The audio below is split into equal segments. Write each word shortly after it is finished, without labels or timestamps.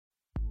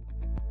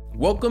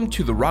Welcome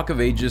to the Rock of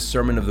Ages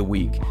Sermon of the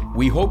Week.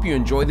 We hope you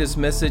enjoy this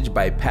message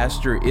by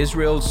Pastor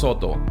Israel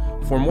Soto.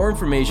 For more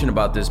information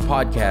about this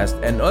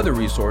podcast and other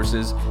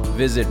resources,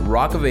 visit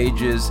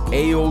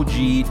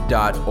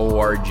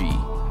rockofagesaog.org. You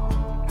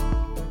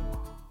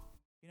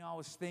know, I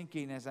was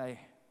thinking as I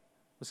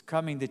was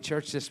coming to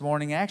church this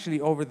morning,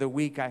 actually over the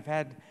week, I've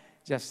had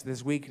just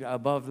this week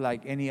above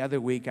like any other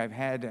week, I've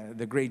had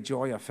the great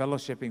joy of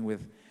fellowshipping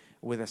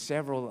with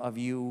several of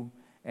you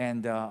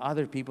and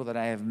other people that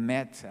I have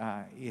met,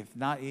 if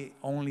not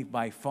only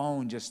by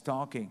phone, just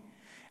talking.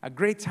 A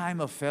great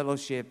time of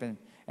fellowship and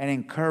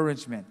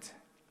encouragement.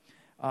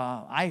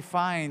 I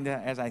find,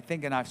 as I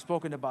think, and I've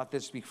spoken about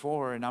this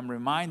before, and I'm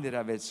reminded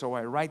of it, so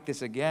I write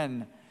this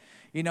again.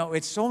 You know,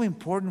 it's so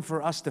important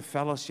for us to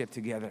fellowship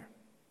together.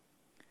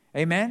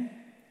 Amen?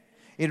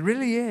 It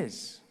really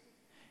is.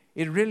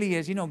 It really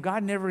is. You know,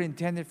 God never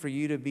intended for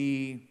you to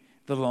be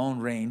the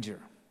Lone Ranger.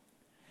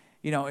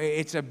 You know,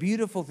 it's a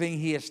beautiful thing.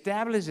 He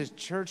established His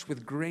church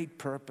with great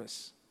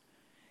purpose.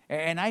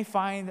 And I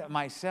find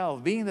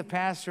myself, being the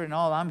pastor and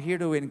all, I'm here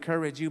to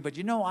encourage you. But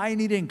you know, I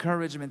need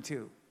encouragement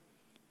too.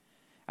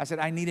 I said,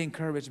 I need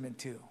encouragement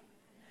too.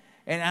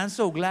 And I'm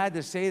so glad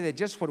to say that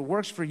just what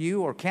works for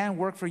you or can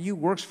work for you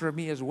works for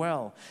me as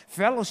well.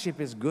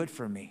 Fellowship is good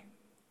for me.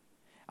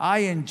 I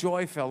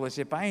enjoy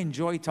fellowship. I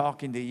enjoy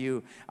talking to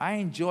you. I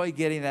enjoy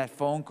getting that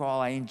phone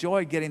call. I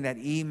enjoy getting that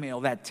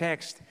email, that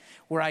text,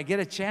 where I get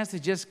a chance to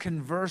just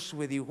converse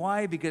with you.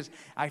 Why? Because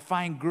I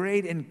find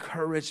great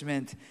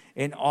encouragement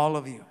in all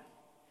of you.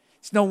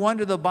 It's no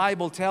wonder the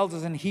Bible tells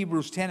us in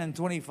Hebrews 10 and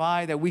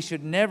 25 that we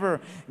should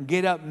never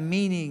give up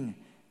meeting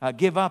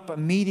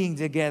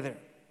together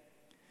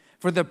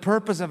for the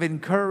purpose of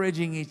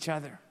encouraging each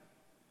other.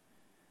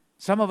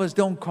 Some of us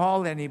don't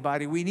call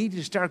anybody. We need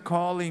to start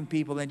calling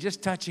people and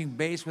just touching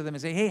base with them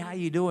and say, hey, how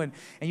you doing?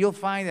 And you'll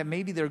find that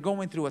maybe they're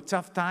going through a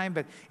tough time,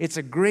 but it's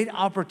a great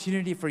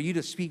opportunity for you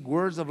to speak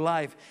words of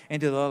life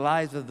into the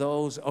lives of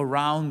those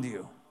around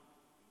you.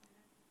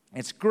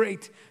 It's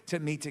great to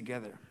meet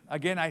together.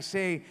 Again, I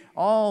say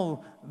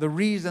all the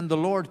reason the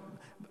Lord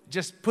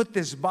just put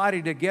this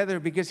body together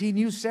because He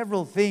knew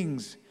several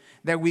things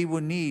that we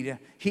would need.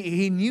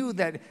 He knew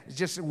that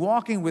just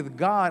walking with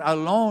God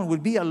alone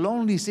would be a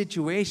lonely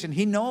situation.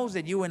 He knows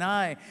that you and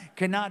I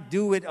cannot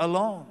do it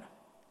alone.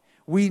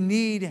 We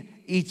need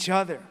each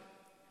other.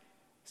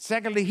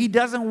 Secondly, He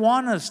doesn't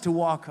want us to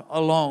walk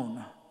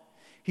alone.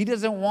 He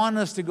doesn't want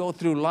us to go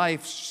through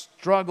life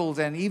struggles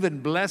and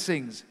even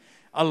blessings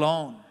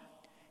alone.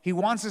 He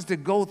wants us to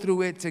go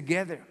through it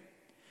together.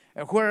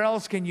 Where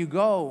else can you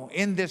go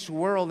in this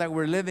world that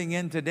we're living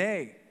in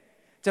today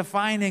to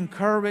find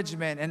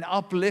encouragement and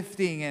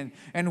uplifting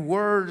and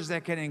words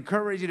that can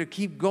encourage you to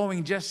keep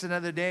going just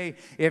another day,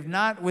 if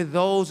not with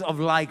those of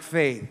like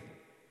faith?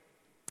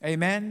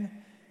 Amen?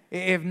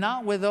 If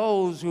not with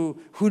those who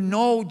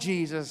know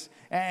Jesus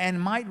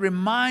and might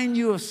remind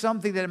you of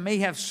something that may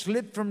have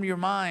slipped from your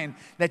mind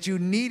that you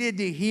needed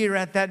to hear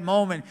at that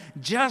moment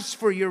just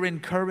for your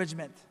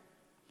encouragement.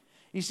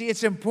 You see,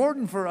 it's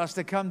important for us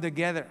to come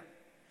together.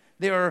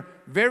 There are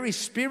very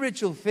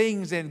spiritual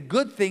things and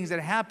good things that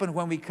happen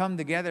when we come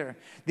together.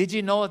 Did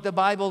you know that the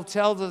Bible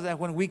tells us that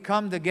when we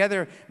come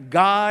together,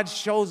 God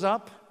shows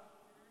up?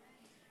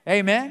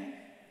 Amen?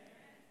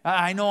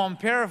 I know I'm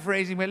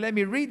paraphrasing, but let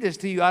me read this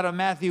to you out of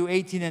Matthew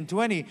 18 and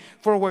 20.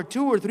 For where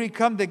two or three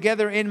come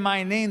together in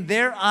my name,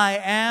 there I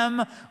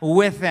am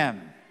with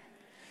them.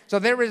 So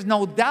there is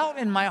no doubt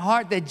in my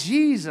heart that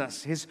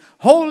Jesus, His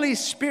Holy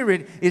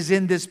Spirit, is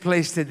in this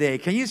place today.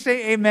 Can you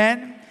say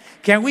amen?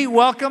 Can we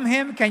welcome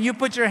Him? Can you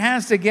put your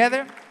hands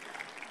together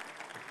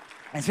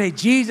and say,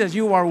 Jesus,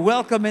 you are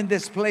welcome in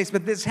this place?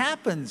 But this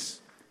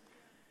happens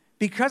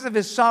because of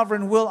His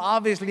sovereign will,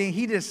 obviously.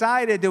 He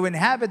decided to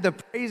inhabit the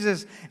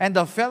praises and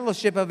the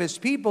fellowship of His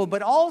people.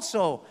 But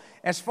also,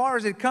 as far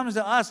as it comes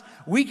to us,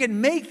 we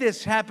can make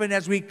this happen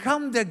as we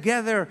come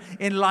together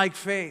in like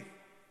faith.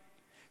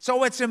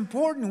 So it's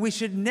important. We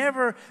should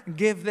never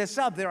give this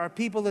up. There are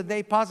people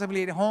today,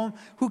 possibly at home,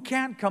 who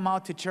can't come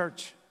out to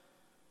church.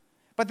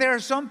 But there are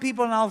some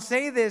people, and I'll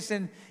say this,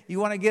 and you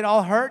want to get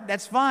all hurt,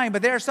 that's fine.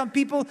 But there are some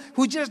people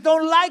who just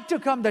don't like to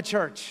come to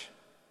church.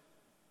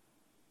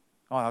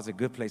 Oh, that's a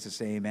good place to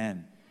say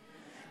amen.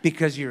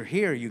 Because you're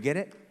here, you get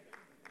it?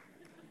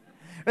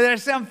 But there are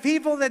some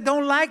people that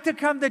don't like to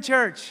come to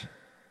church.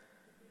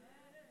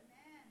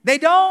 They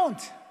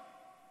don't.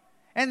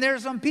 And there are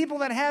some people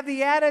that have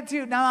the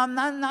attitude. Now, I'm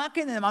not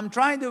knocking them. I'm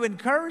trying to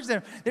encourage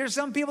them. There are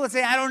some people that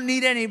say, I don't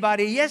need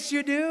anybody. Yes,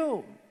 you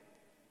do.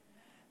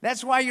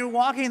 That's why you're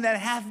walking that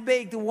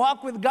half-baked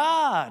walk with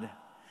God.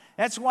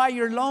 That's why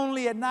you're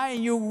lonely at night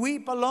and you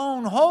weep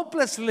alone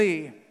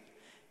hopelessly.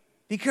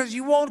 Because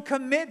you won't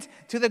commit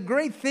to the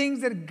great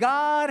things that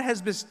God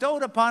has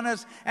bestowed upon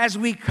us as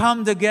we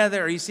come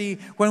together. You see,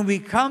 when we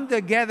come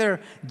together,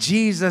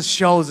 Jesus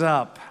shows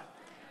up.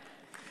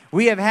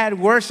 We have had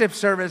worship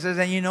services,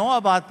 and you know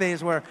about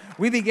this, where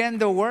we begin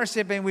to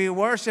worship and we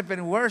worship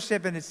and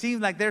worship, and it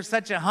seems like there's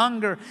such a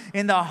hunger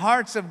in the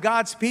hearts of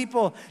God's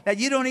people that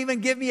you don't even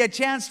give me a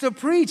chance to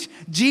preach.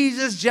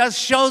 Jesus just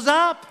shows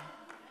up.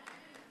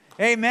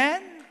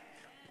 Amen?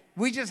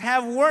 We just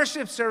have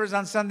worship service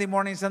on Sunday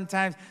morning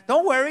sometimes.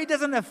 Don't worry, it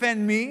doesn't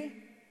offend me.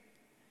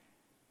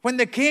 When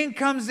the King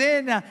comes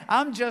in,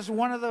 I'm just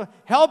one of the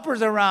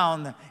helpers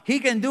around. He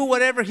can do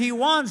whatever He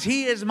wants.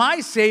 He is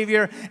my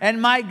Savior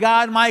and my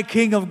God, my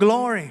King of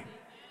glory.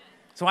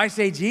 So I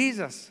say,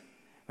 Jesus,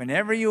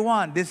 whenever you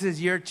want, this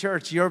is your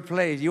church, your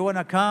place. You want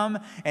to come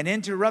and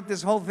interrupt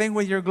this whole thing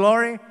with your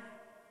glory?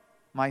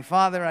 My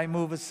Father, I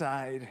move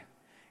aside.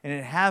 And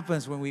it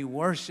happens when we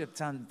worship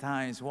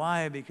sometimes.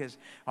 Why? Because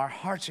our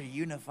hearts are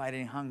unified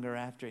in hunger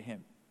after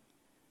Him.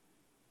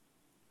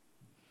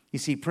 You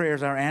see,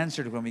 prayers are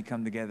answered when we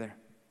come together.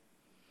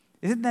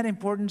 Isn't that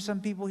important to some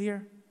people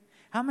here?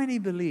 How many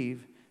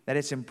believe that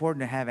it's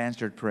important to have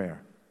answered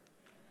prayer?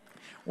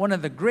 One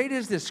of the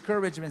greatest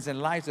discouragements in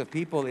lives of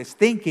people is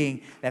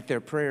thinking that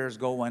their prayers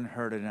go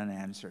unheard and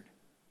unanswered.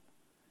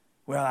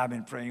 Well, I've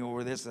been praying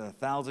over this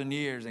 1,000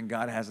 years and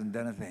God hasn't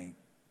done a thing.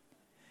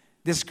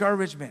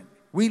 Discouragement.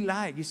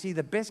 You see,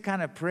 the best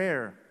kind of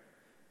prayer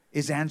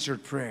is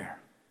answered prayer.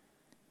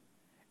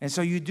 And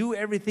so you do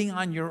everything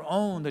on your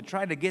own to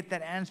try to get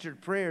that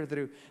answered prayer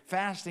through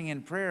fasting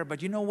and prayer.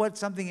 But you know what?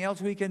 Something else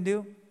we can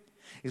do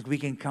is we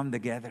can come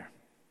together.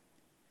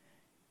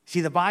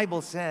 See, the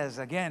Bible says,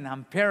 again,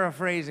 I'm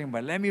paraphrasing,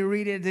 but let me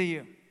read it to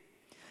you.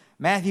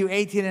 Matthew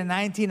 18 and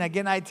 19,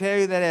 again, I tell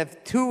you that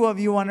if two of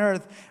you on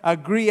earth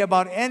agree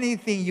about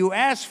anything you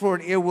ask for,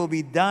 it will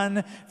be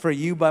done for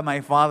you by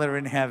my Father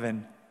in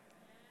heaven.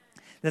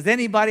 Does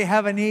anybody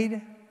have a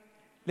need?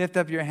 Lift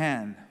up your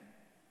hand.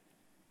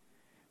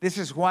 This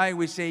is why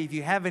we say, if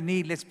you have a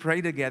need, let's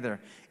pray together.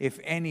 If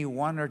any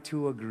one or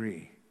two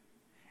agree.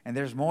 And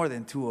there's more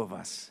than two of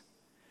us.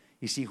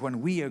 You see,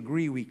 when we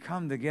agree, we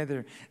come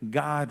together,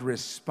 God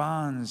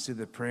responds to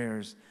the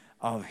prayers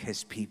of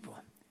His people.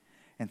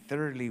 And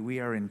thirdly, we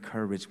are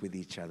encouraged with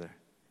each other.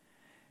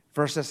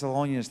 1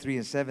 Thessalonians 3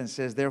 and 7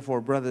 says,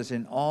 therefore, brothers,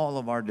 in all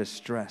of our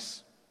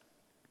distress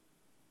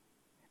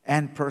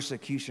and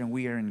persecution,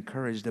 we are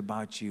encouraged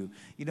about you.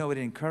 You know, it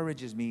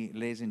encourages me,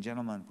 ladies and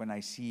gentlemen, when I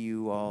see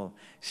you all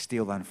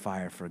still on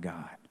fire for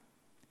God.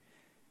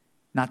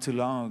 Not too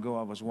long ago,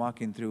 I was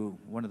walking through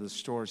one of the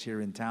stores here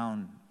in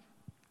town.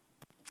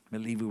 I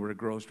believe we were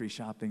grocery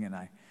shopping, and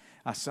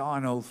I saw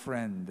an old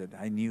friend that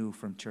I knew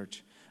from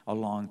church a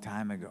long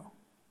time ago.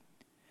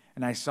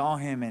 And I saw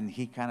him, and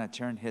he kind of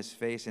turned his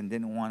face and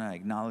didn't want to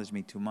acknowledge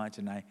me too much.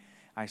 And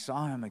I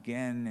saw him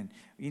again, and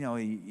you know,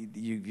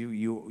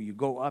 you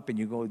go up and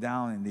you go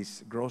down in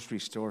these grocery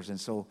stores, and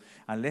so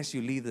unless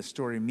you leave the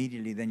store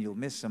immediately, then you'll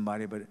miss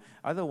somebody. But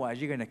otherwise,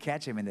 you're going to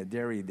catch him in the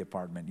dairy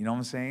department. You know what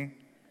I'm saying?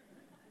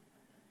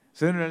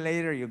 Sooner or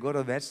later, you go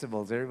to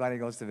vegetables. Everybody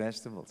goes to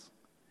vegetables.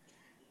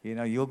 You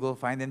know, you'll go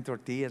find them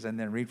tortillas and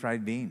then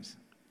refried beans.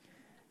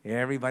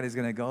 Everybody's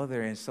going to go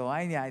there. And so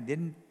I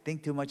didn't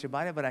think too much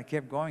about it, but I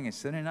kept going. And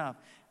soon enough,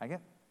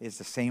 it's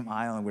the same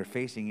aisle, and we're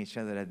facing each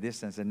other at a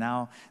distance. And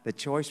now the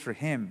choice for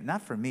him,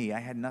 not for me, I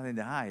had nothing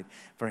to hide.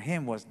 For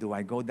him was, do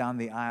I go down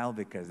the aisle?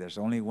 Because there's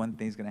only one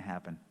thing's going to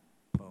happen.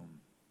 Boom.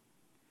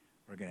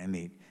 We're going to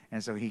meet.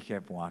 And so he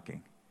kept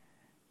walking.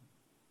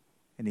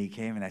 And he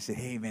came, and I said,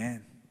 hey,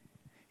 man.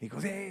 He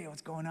goes, hey,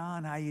 what's going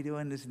on? How you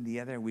doing? This and the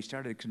other. We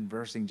started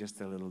conversing just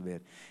a little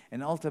bit.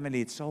 And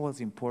ultimately, it's always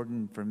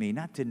important for me,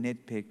 not to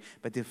nitpick,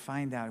 but to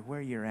find out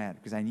where you're at.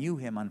 Because I knew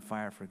him on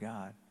fire for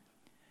God.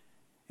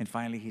 And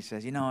finally, he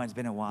says, you know, it's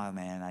been a while,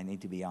 man. I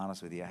need to be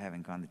honest with you. I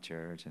haven't gone to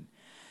church. And,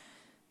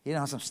 you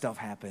know, some stuff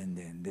happened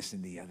and this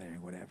and the other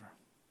and whatever.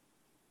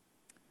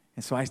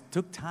 And so I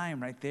took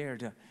time right there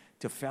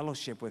to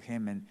fellowship with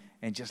him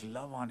and just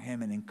love on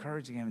him and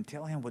encourage him and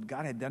tell him what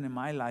God had done in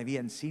my life. He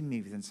hadn't seen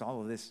me since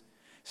all of this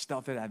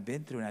stuff that I've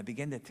been through. And I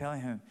began to tell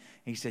him. And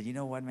he said, you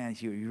know what, man?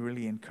 You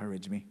really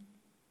encourage me.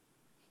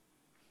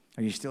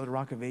 Are you still at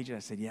Rock of Ages? I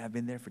said, yeah, I've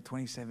been there for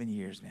 27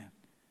 years, man.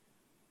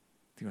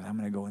 He goes, I'm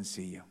going to go and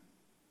see you.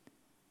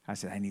 I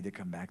said, I need to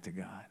come back to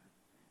God.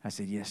 I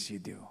said, yes, you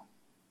do.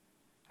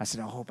 I said,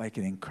 I hope I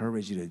can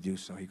encourage you to do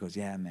so. He goes,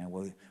 yeah, man.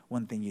 Well,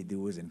 one thing you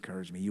do is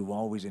encourage me. You've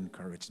always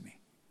encouraged me.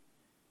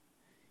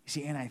 You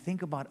see, and I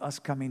think about us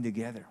coming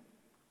together.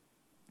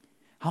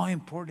 How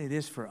important it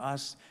is for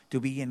us to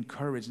be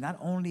encouraged, not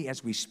only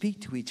as we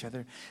speak to each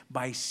other,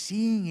 by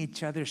seeing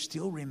each other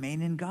still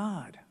remain in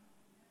God.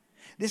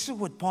 This is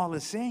what Paul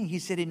is saying. He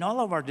said, in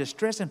all of our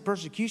distress and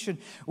persecution,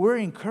 we're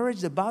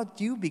encouraged about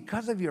you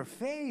because of your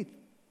faith.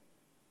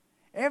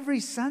 Every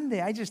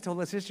Sunday, I just told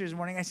a sister this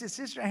morning, I said,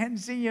 sister, I hadn't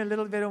seen you a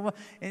little bit.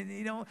 And,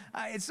 you know,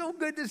 it's so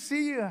good to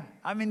see you.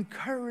 I'm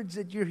encouraged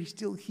that you're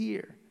still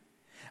here.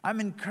 I'm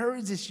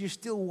encouraged that you're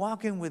still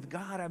walking with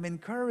God. I'm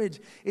encouraged.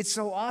 It's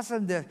so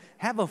awesome to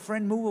have a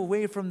friend move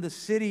away from the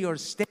city or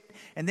state,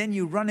 and then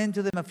you run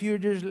into them a few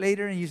years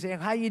later and you say,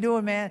 how you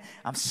doing, man?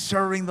 I'm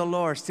serving the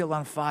Lord, still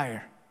on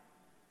fire.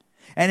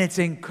 And it's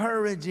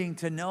encouraging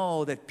to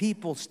know that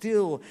people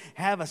still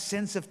have a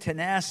sense of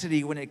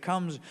tenacity when it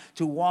comes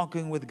to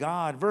walking with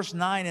God. Verse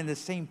 9 in the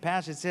same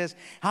passage says,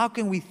 how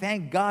can we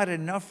thank God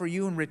enough for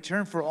you in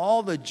return for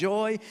all the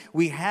joy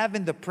we have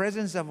in the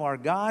presence of our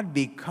God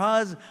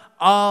because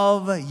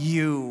of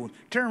you?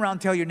 Turn around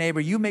and tell your neighbor,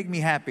 you make me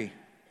happy.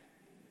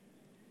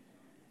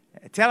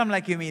 Tell him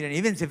like you mean it,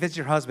 even if it's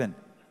your husband.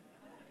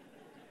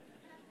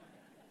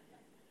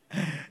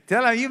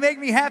 Tell him, you make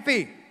me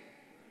happy.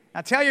 Now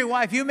tell your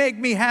wife, you make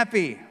me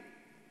happy.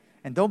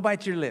 And don't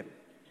bite your lip.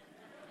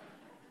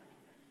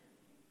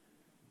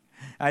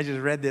 I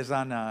just read this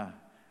on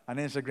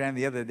Instagram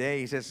the other day.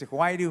 He says,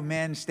 why do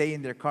men stay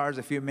in their cars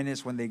a few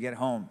minutes when they get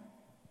home?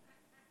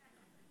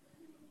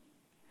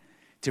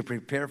 To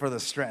prepare for the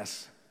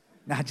stress.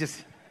 Not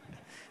just,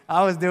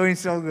 I was doing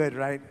so good,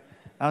 right?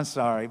 I'm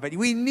sorry. But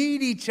we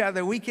need each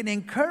other. We can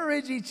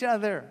encourage each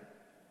other.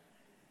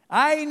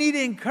 I need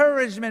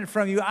encouragement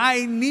from you.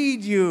 I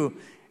need you.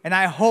 And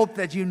I hope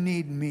that you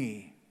need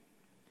me.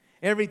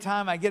 Every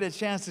time I get a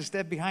chance to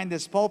step behind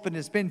this pulpit,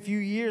 it's been a few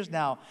years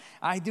now,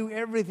 I do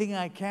everything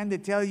I can to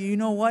tell you, you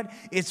know what?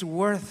 It's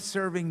worth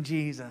serving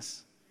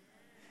Jesus.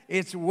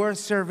 It's worth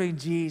serving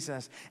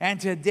Jesus. And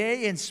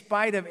today, in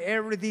spite of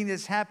everything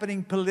that's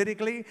happening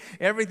politically,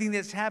 everything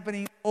that's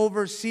happening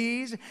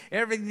overseas,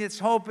 everything that's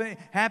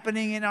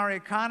happening in our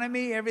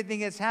economy,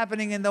 everything that's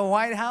happening in the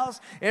White House,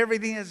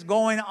 everything that's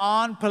going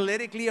on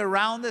politically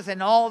around us,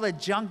 and all the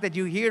junk that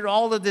you hear,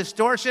 all the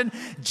distortion,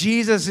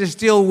 Jesus is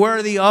still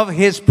worthy of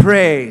His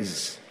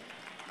praise.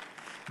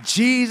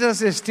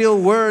 Jesus is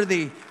still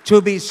worthy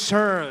to be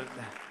served.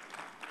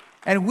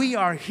 And we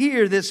are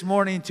here this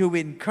morning to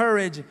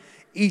encourage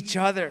each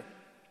other,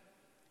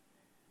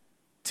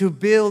 to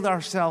build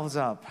ourselves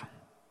up.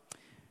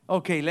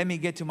 Okay, let me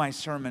get to my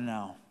sermon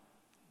now.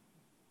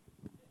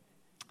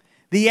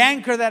 The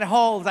anchor that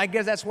holds, I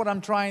guess that's what I'm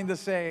trying to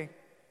say.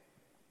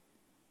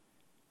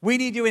 We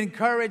need to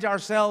encourage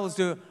ourselves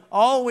to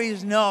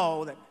always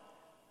know that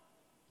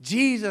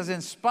Jesus,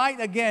 in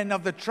spite again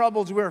of the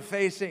troubles we're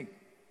facing,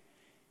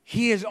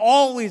 He is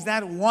always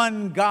that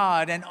one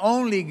God and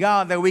only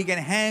God that we can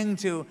hang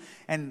to,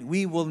 and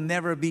we will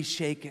never be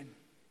shaken.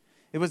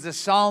 It was the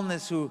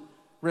psalmist who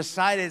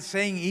recited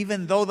saying,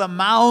 even though the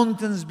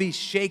mountains be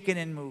shaken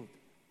and moved,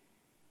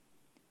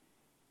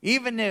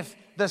 even if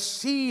the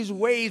sea's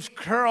waves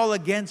curl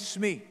against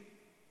me,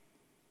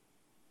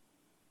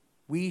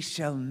 we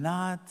shall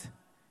not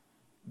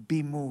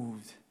be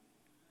moved.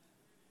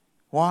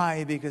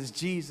 Why? Because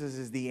Jesus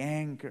is the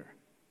anchor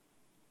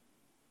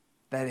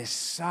that is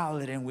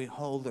solid and will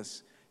hold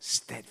us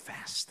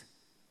steadfast.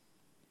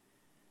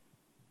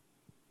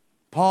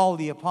 Paul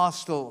the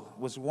apostle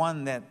was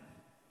one that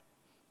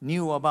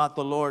knew about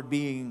the Lord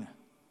being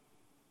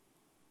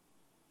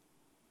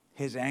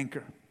his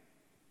anchor.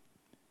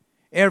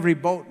 Every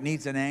boat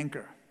needs an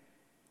anchor.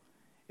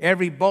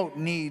 Every boat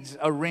needs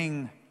a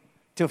ring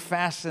to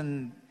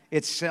fasten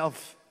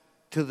itself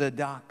to the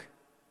dock.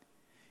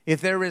 If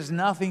there is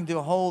nothing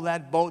to hold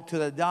that boat to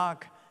the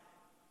dock,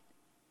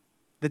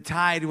 the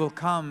tide will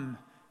come,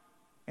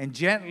 and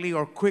gently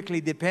or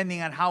quickly,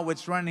 depending on how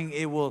it's running,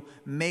 it will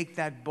make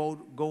that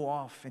boat go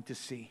off into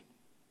sea.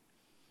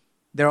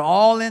 They'll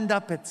all end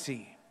up at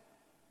sea.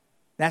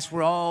 That's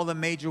where all the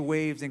major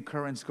waves and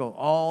currents go,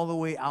 all the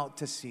way out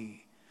to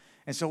sea.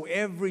 And so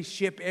every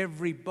ship,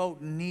 every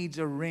boat needs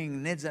a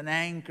ring, needs an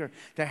anchor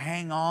to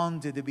hang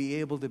on to be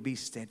able to be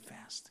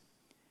steadfast.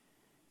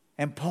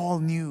 And Paul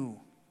knew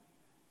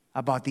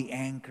about the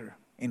anchor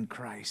in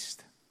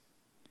Christ.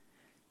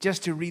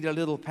 Just to read a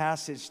little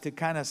passage to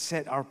kind of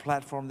set our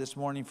platform this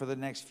morning for the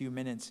next few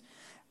minutes,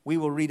 we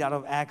will read out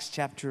of Acts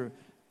chapter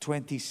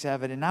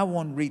 27, and I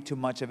won't read too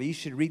much of it. You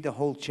should read the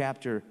whole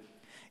chapter.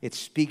 It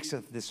speaks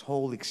of this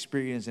whole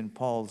experience in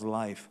Paul's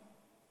life.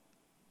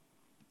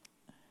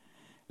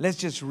 Let's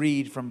just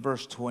read from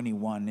verse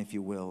 21, if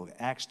you will.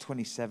 Acts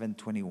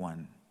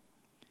 27:21.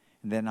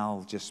 And then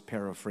I'll just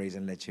paraphrase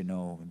and let you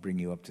know and bring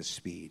you up to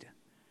speed.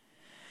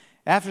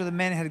 After the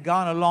men had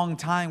gone a long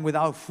time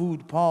without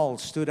food, Paul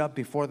stood up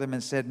before them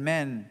and said,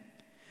 men,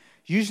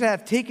 you should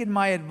have taken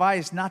my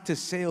advice not to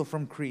sail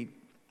from Crete.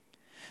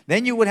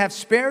 Then you would have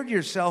spared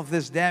yourself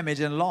this damage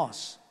and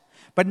loss.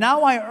 But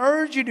now I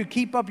urge you to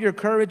keep up your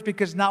courage,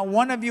 because not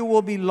one of you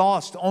will be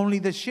lost, only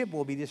the ship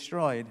will be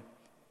destroyed.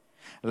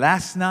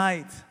 Last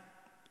night,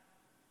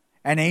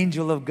 an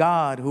angel of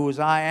God, who is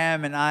I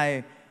am and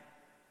I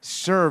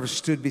serve,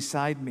 stood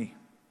beside me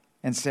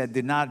and said,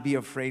 do not be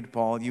afraid,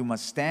 Paul. You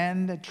must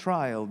stand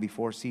trial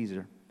before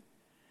Caesar.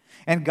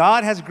 And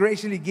God has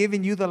graciously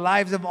given you the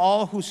lives of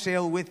all who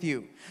sail with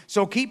you.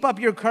 So keep up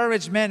your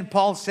courage, men,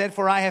 Paul said,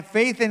 for I have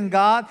faith in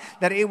God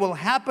that it will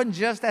happen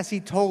just as He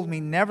told me.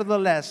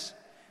 Nevertheless,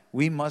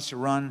 we must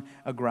run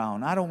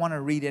aground. I don't want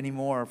to read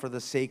anymore for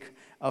the sake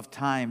of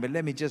time, but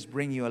let me just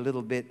bring you a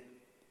little bit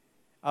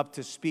up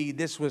to speed.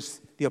 This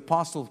was the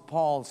Apostle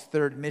Paul's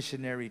third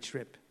missionary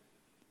trip.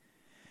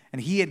 And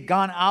he had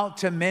gone out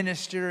to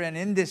minister, and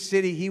in this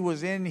city he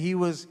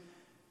was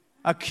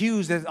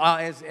accused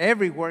as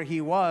everywhere he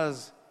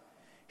was.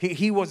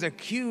 He was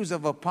accused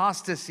of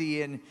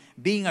apostasy and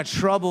being a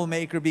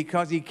troublemaker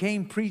because he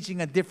came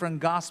preaching a different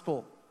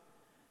gospel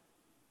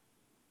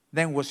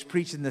than was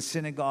preached in the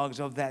synagogues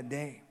of that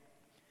day.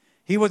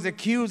 He was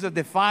accused of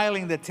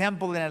defiling the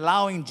temple and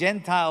allowing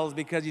Gentiles,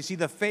 because you see,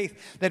 the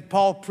faith that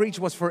Paul preached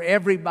was for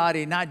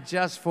everybody, not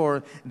just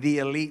for the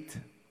elite.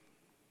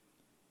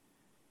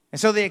 And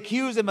so they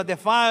accused him of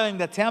defiling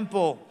the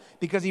temple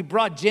because he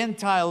brought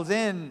Gentiles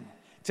in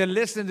to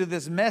listen to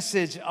this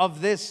message of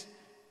this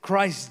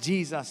Christ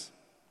Jesus.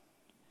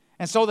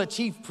 And so the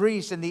chief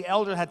priests and the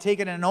elders had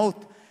taken an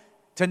oath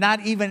to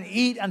not even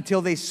eat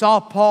until they saw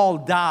Paul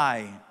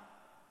die.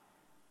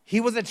 He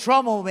was a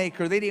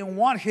troublemaker. They didn't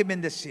want him in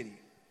the city.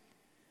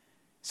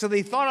 So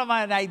they thought of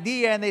an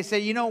idea and they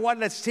said, you know what,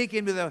 let's take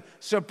him to the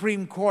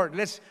Supreme Court.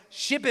 Let's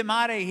ship him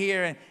out of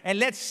here and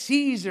let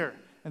Caesar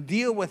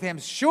deal with him.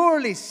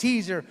 Surely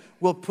Caesar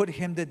will put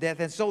him to death.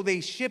 And so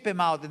they ship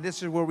him out, and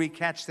this is where we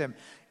catch them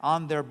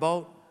on their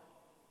boat.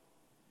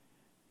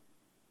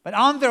 But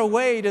on their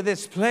way to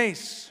this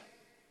place,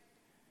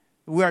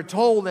 we are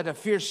told that a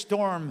fierce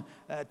storm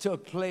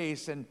took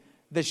place, and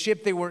the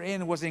ship they were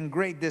in was in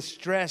great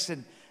distress.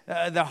 And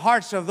the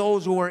hearts of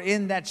those who were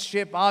in that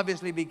ship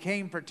obviously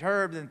became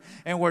perturbed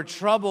and were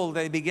troubled.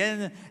 They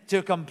began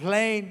to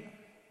complain.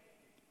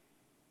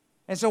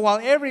 And so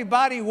while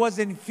everybody was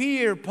in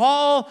fear,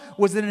 Paul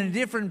was in a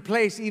different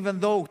place,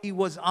 even though he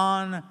was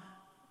on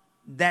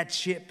that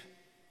ship.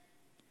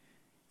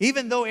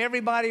 Even though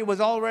everybody was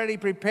already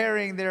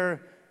preparing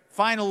their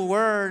final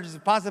words,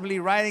 possibly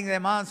writing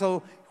them on,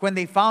 so when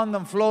they found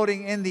them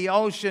floating in the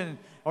ocean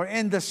or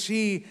in the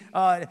sea,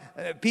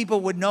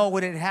 people would know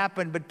what had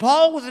happened. But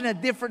Paul was in a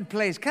different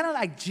place, kind of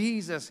like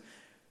Jesus,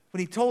 when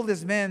he told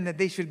his men that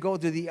they should go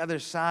to the other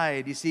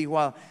side. You see,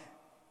 while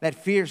that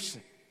fierce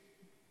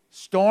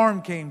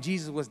storm came,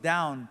 Jesus was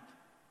down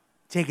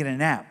taking a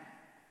nap.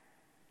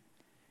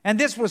 And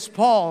this was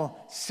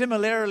Paul,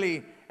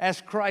 similarly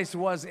as Christ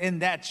was in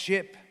that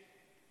ship.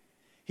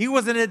 He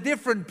was in a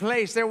different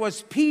place. There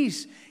was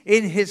peace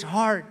in his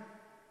heart.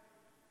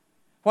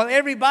 While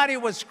everybody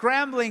was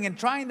scrambling and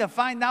trying to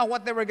find out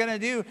what they were going to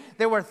do,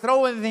 they were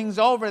throwing things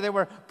over. They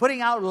were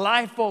putting out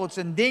lifeboats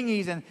and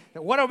dinghies, and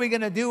what are we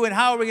going to do and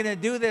how are we going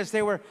to do this?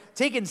 They were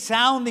taking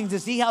soundings to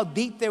see how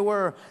deep they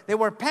were. They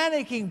were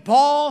panicking.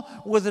 Paul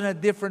was in a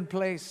different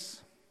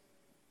place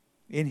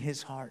in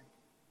his heart.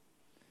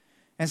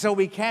 And so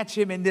we catch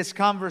him in this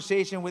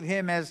conversation with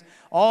him as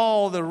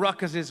all the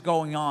ruckus is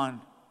going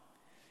on.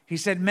 He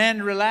said,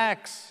 men,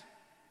 relax.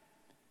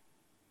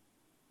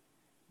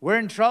 We're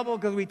in trouble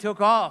because we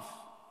took off.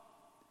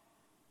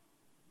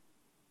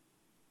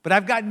 But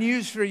I've got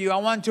news for you. I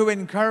want to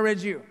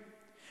encourage you.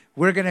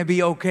 We're going to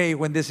be okay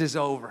when this is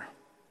over.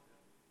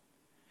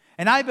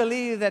 And I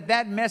believe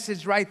that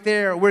message right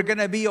there, we're going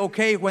to be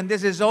okay when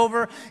this is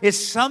over,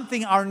 is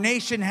something our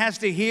nation has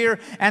to hear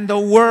and the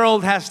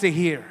world has to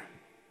hear.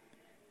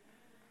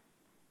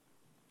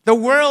 The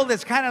world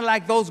is kind of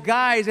like those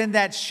guys in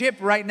that ship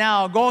right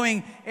now,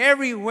 going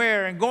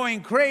everywhere and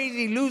going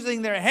crazy,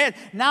 losing their head.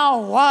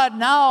 Now what?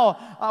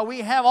 Now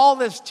we have all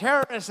this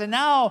terrorists, and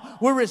now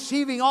we're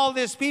receiving all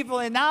these people,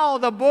 and now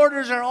the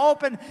borders are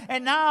open,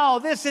 and now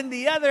this and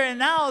the other, and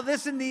now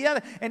this and the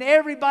other, and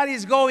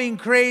everybody's going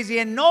crazy,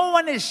 and no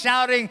one is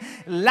shouting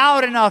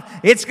loud enough,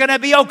 it's going to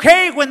be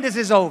okay when this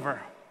is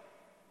over.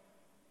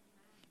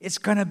 It's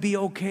going to be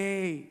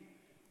okay.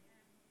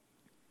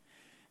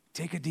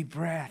 Take a deep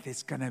breath.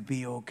 It's going to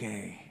be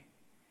okay.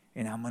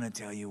 And I'm going to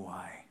tell you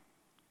why.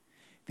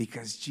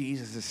 Because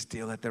Jesus is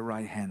still at the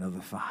right hand of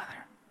the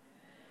Father.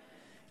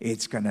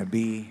 It's going to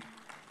be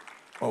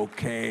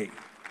okay.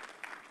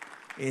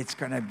 It's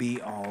going to be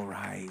all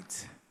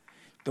right.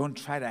 Don't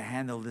try to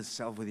handle this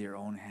self with your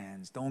own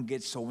hands. Don't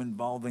get so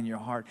involved in your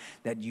heart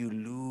that you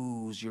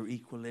lose your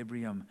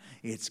equilibrium.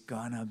 It's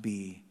going to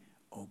be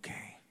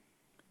okay.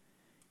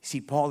 See,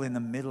 Paul, in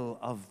the middle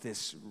of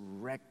this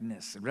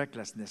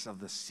recklessness of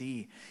the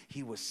sea,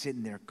 he was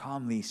sitting there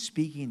calmly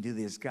speaking to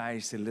these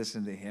guys to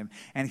listen to him.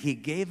 And he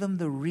gave them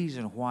the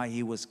reason why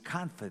he was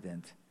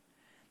confident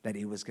that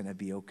he was going to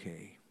be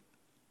okay.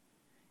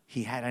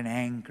 He had an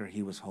anchor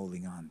he was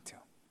holding on to.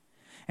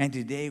 And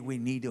today we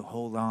need to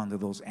hold on to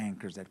those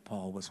anchors that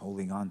Paul was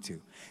holding on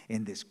to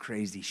in this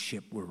crazy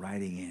ship we're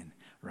riding in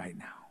right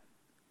now.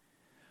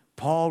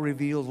 Paul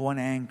revealed one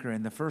anchor,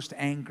 and the first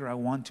anchor I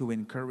want to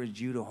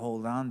encourage you to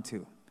hold on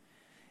to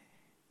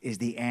is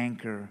the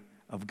anchor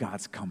of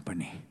God's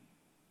company.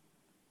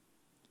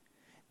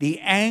 The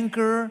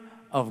anchor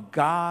of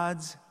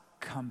God's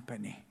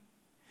company.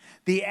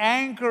 The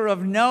anchor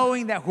of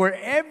knowing that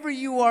wherever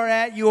you are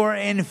at, you are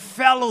in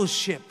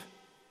fellowship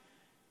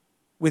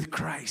with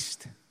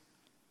Christ.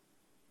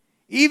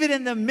 Even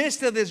in the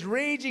midst of this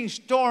raging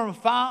storm,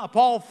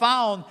 Paul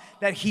found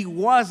that he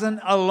wasn't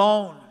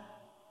alone.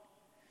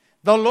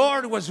 The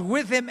Lord was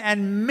with him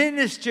and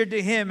ministered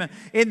to him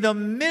in the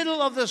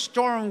middle of the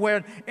storm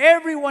where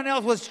everyone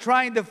else was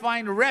trying to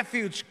find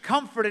refuge,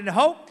 comfort, and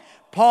hope.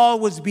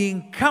 Paul was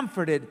being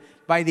comforted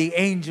by the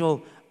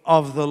angel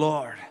of the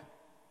Lord.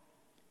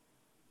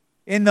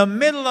 In the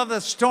middle of the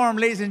storm,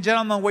 ladies and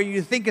gentlemen, where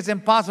you think it's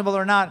impossible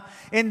or not,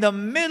 in the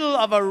middle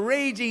of a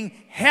raging,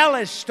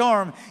 hellish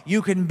storm,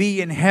 you can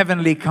be in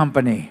heavenly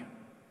company.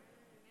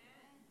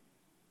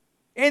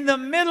 In the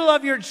middle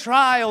of your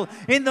trial,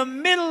 in the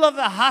middle of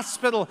the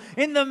hospital,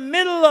 in the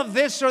middle of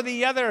this or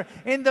the other,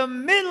 in the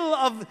middle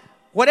of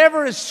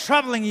whatever is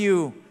troubling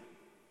you,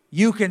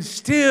 you can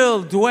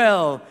still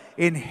dwell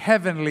in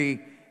heavenly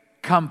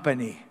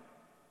company.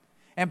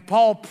 And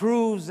Paul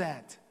proves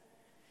that.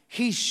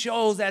 He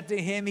shows that to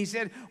him. He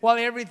said, while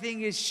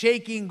everything is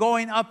shaking,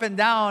 going up and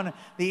down,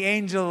 the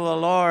angel of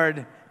the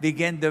Lord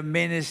began to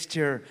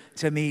minister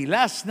to me.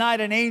 Last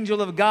night, an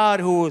angel of God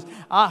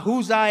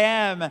whose I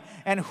am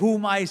and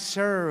whom I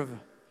serve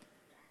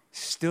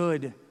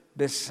stood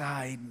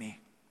beside me.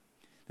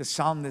 The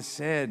psalmist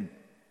said,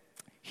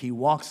 he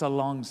walks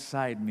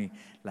alongside me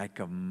like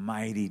a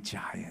mighty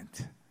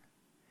giant.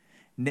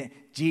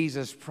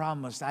 Jesus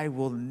promised, I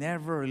will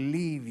never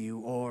leave you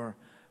or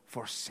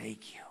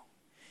forsake you.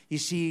 You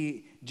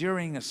see,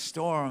 during a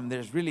storm,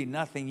 there's really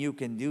nothing you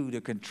can do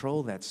to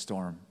control that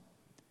storm.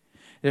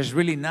 There's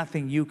really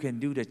nothing you can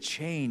do to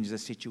change the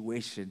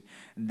situation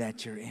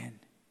that you're in.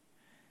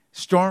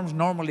 Storms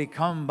normally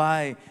come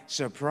by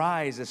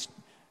surprise.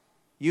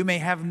 You may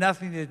have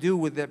nothing to do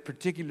with that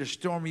particular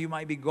storm you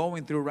might be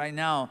going through right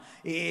now.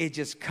 It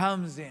just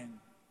comes in.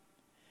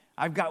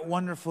 I've got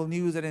wonderful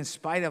news that in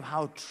spite of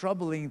how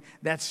troubling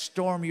that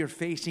storm you're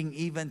facing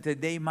even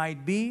today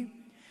might be,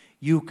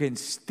 you can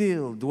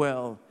still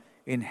dwell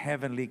in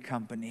heavenly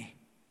company.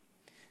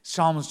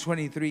 Psalms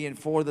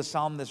 23:4, the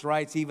psalmist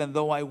writes, even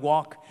though I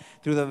walk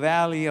through the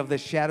valley of the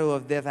shadow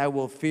of death, I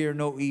will fear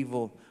no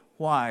evil.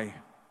 Why?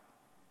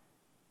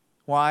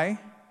 Why?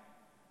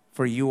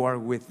 For you are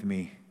with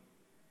me.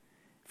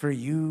 For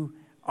you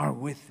are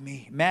with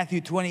me.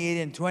 Matthew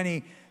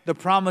 28:20, the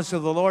promise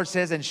of the Lord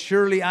says, and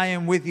surely I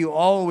am with you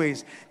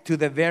always to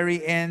the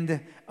very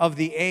end of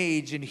the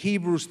age. In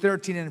Hebrews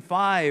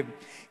 13:5,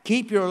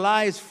 keep your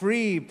lives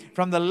free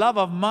from the love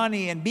of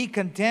money and be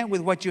content with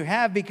what you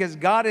have, because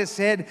God has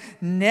said,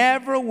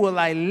 never will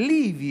I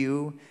leave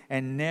you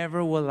and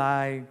never will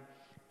I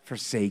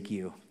forsake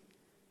you.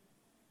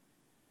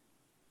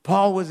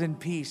 Paul was in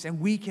peace, and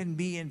we can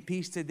be in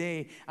peace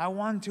today. I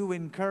want to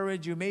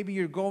encourage you. Maybe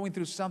you're going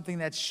through something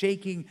that's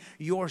shaking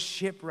your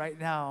ship right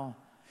now.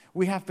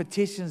 We have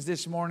petitions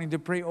this morning to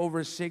pray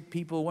over sick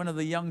people. One of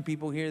the young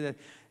people here that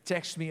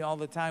texts me all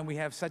the time, we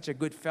have such a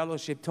good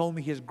fellowship, told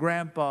me his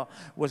grandpa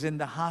was in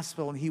the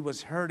hospital and he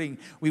was hurting.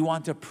 We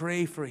want to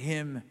pray for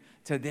him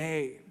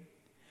today.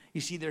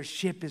 You see, their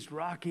ship is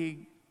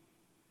rocking.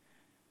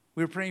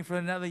 We were praying for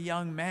another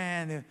young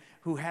man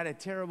who had a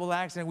terrible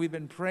accident. We've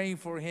been praying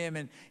for him,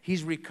 and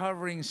he's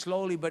recovering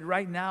slowly. But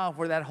right now,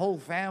 for that whole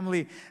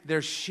family,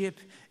 their ship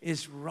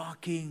is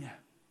rocking.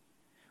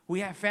 We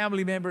have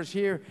family members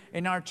here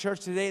in our church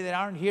today that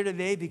aren't here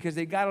today because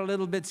they got a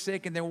little bit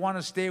sick and they want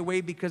to stay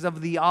away because of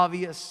the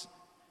obvious.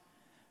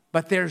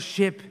 But their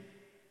ship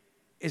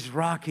is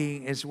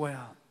rocking as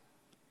well.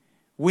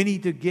 We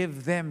need to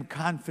give them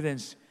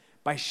confidence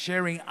by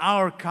sharing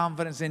our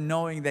confidence in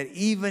knowing that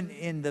even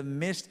in the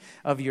midst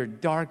of your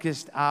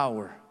darkest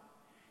hour,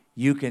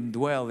 you can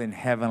dwell in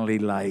heavenly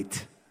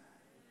light.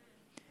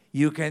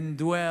 You can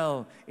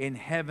dwell in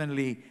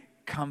heavenly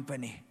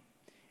company.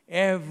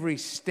 Every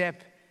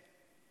step,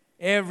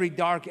 every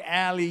dark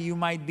alley you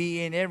might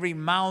be in, every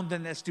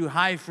mountain that's too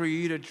high for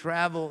you to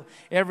travel,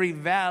 every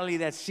valley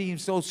that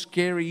seems so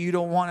scary you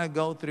don't want to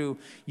go through,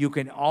 you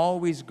can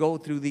always go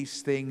through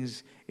these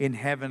things in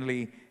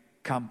heavenly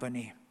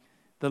company.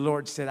 The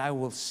Lord said, I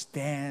will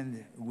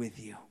stand with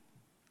you.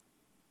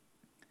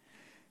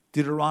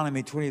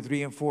 Deuteronomy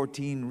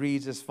 23:14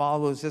 reads as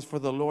follows. It says, for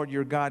the Lord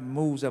your God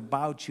moves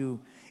about you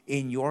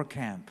in your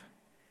camp.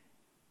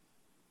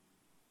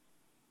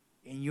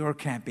 In your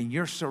camp, in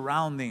your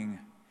surrounding,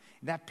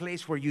 that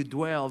place where you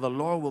dwell, the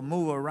Lord will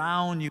move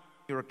around you,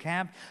 your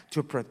camp,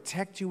 to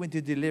protect you and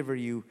to deliver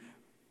you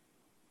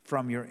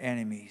from your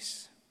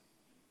enemies.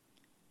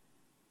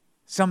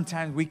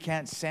 Sometimes we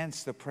can't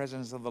sense the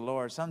presence of the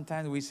Lord.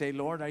 Sometimes we say,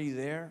 Lord, are you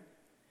there?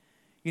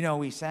 You know,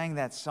 we sang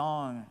that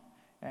song,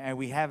 and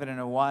we haven't in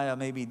a while.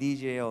 Maybe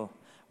DJ will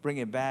bring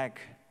it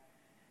back.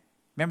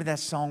 Remember that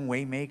song,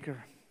 Waymaker?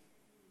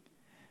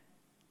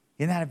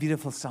 Isn't that a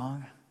beautiful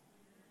song?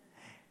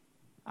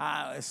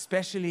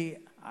 Especially,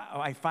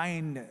 I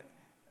find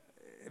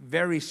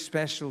very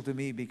special to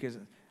me because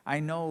I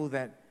know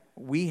that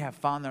we have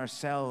found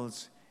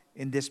ourselves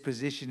in this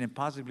position, and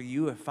possibly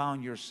you have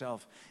found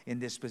yourself in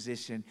this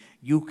position.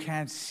 You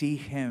can't see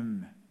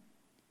him.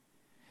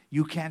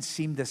 You can't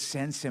seem to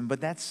sense him.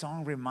 But that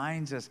song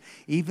reminds us,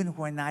 even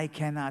when I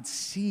cannot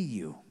see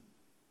you,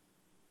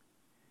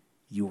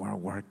 you are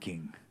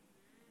working.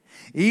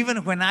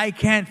 Even when I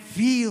can't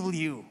feel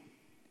you,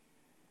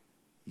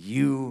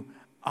 you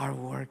are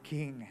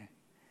working.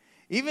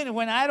 Even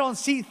when I don't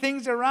see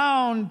things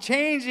around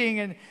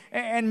changing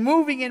and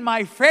moving in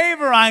my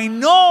favor, I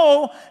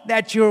know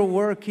that you're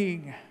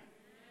working.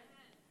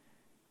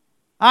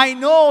 I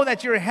know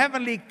that your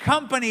heavenly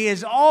company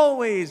is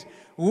always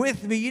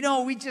with me. You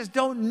know, we just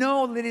don't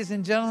know, ladies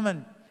and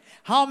gentlemen,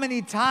 how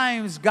many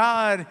times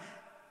God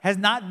has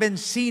not been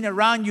seen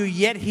around you,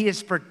 yet He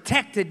has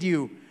protected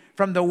you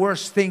from the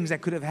worst things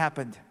that could have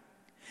happened.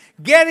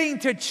 Getting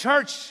to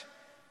church,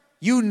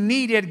 you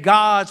needed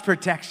God's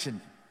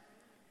protection.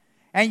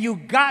 And you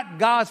got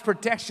God's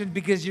protection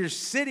because you're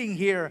sitting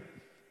here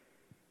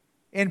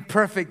in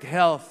perfect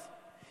health.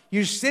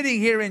 You're sitting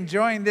here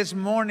enjoying this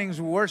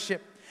morning's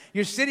worship.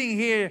 You're sitting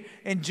here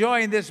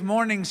enjoying this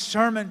morning's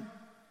sermon.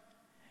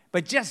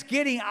 But just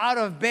getting out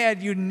of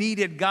bed, you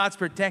needed God's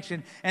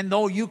protection. And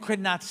though you could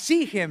not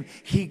see Him,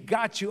 He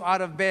got you out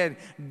of bed,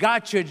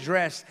 got you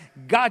dressed,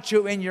 got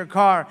you in your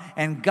car,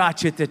 and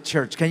got you to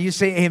church. Can you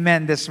say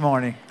amen this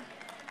morning?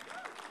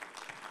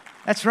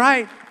 That's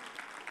right.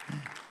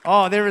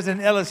 Oh, there was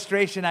an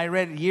illustration I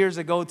read years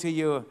ago to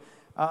you.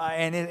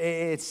 And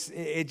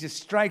it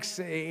just strikes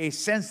a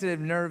sensitive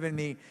nerve in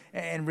me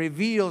and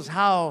reveals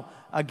how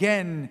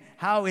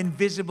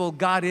invisible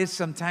God is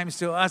sometimes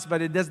to us,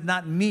 but it does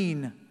not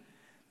mean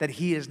that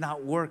He is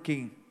not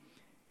working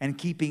and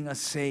keeping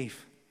us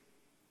safe.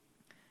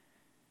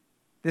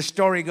 This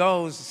story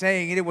goes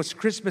saying it was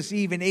Christmas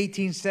Eve in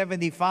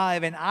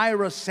 1875, and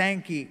Ira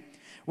Sankey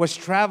was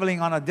traveling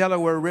on a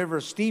Delaware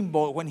River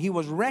steamboat when he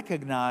was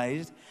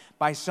recognized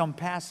by some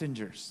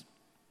passengers.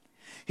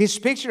 His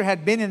picture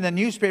had been in the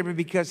newspaper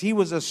because he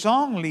was a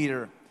song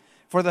leader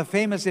for the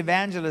famous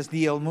evangelist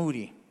D.L.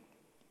 Moody.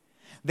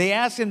 They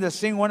asked him to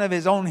sing one of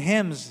his own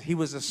hymns. He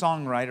was a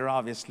songwriter,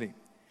 obviously.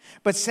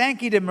 But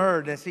Sankey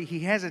demurred as he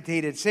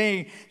hesitated,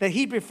 saying that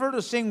he preferred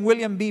to sing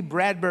William B.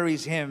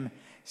 Bradbury's hymn,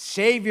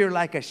 Savior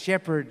Like a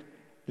Shepherd,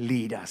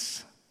 Lead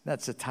Us.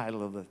 That's the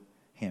title of the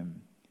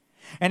hymn.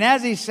 And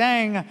as he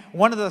sang,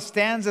 one of the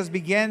stanzas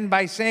began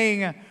by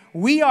saying,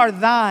 We are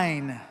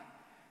thine.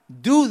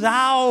 Do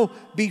thou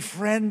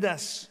befriend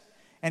us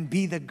and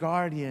be the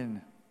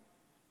guardian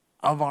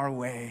of our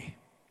way.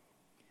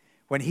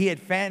 When he had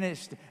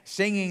finished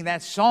singing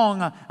that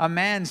song, a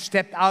man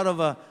stepped out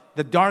of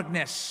the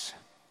darkness.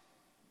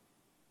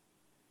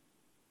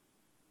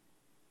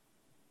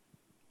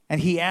 And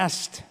he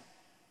asked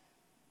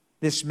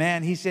this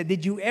man, he said,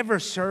 Did you ever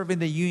serve in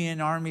the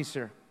Union Army,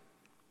 sir?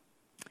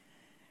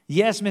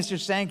 Yes, Mr.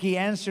 Sankey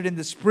answered, in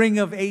the spring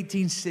of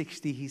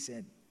 1860, he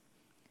said.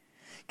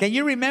 Can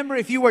you remember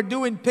if you were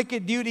doing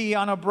picket duty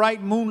on a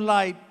bright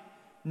moonlight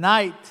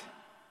night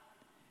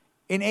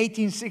in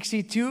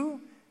 1862?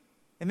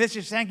 And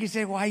Mr. Sankey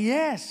said, Why,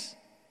 yes,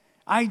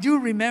 I do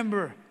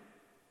remember.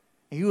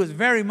 And he was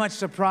very much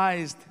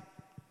surprised.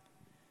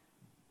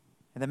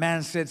 And the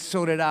man said,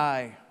 So did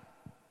I.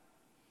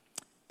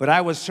 But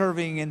I was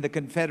serving in the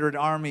Confederate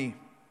Army.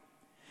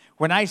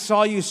 When I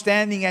saw you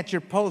standing at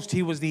your post,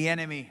 he was the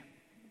enemy.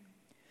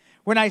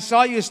 When I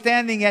saw you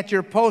standing at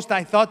your post,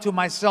 I thought to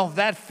myself,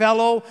 that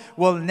fellow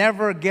will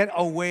never get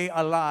away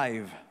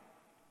alive.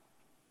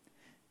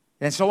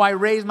 And so I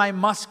raised my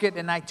musket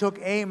and I took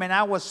aim, and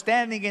I was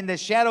standing in the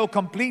shadow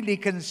completely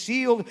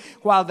concealed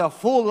while the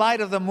full light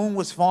of the moon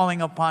was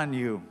falling upon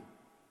you.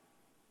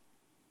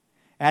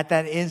 At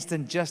that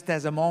instant, just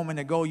as a moment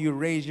ago, you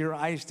raised your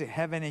eyes to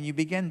heaven and you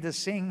began to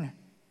sing.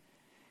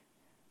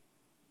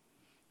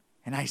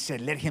 And I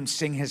said, let him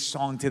sing his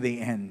song to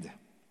the end.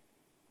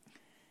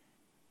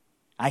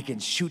 I can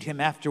shoot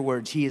him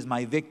afterwards. He is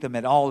my victim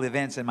at all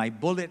events, and my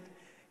bullet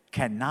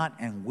cannot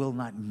and will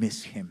not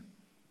miss him.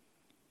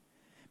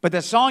 But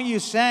the song you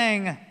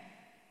sang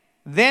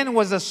then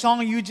was the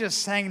song you just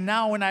sang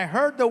now, and I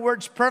heard the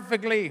words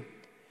perfectly.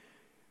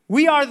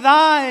 We are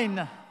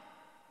thine.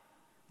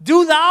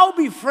 Do thou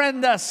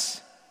befriend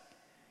us.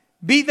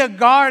 Be the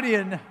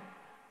guardian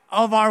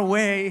of our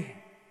way.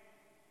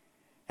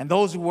 And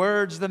those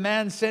words, the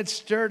man said,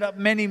 stirred up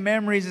many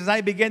memories as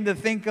I began to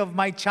think of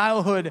my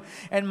childhood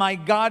and my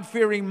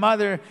God-fearing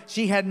mother.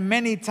 She had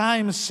many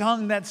times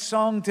sung that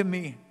song to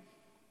me.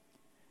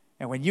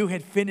 And when you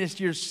had finished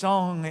your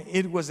song,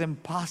 it was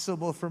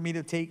impossible for me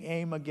to take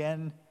aim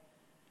again.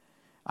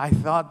 I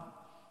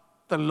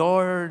thought, the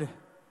Lord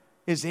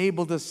is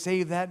able to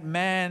save that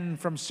man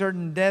from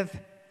certain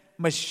death,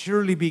 must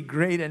surely be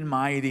great and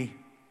mighty.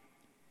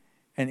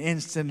 And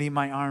instantly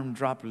my arm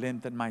dropped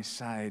limp at my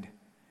side.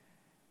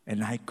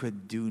 And I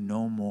could do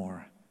no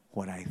more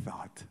what I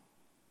thought.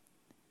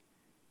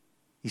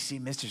 You see,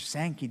 Mr.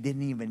 Sankey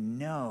didn't even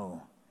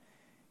know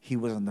he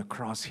was on the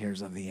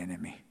crosshairs of the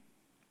enemy.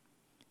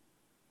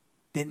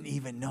 Didn't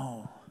even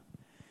know,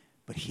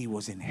 but he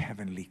was in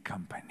heavenly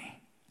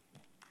company.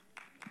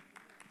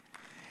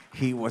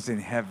 He was in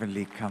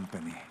heavenly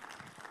company.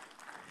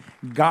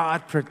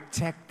 God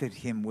protected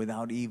him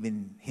without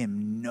even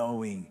him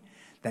knowing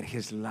that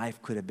his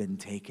life could have been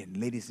taken.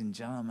 Ladies and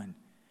gentlemen,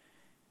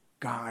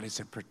 God is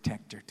a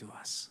protector to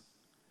us,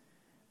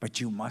 but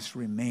you must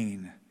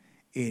remain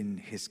in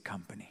his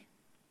company.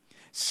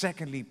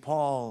 Secondly,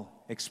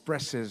 Paul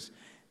expresses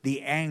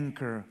the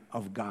anchor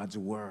of God's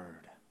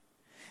word.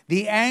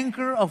 The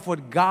anchor of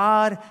what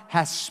God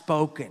has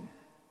spoken.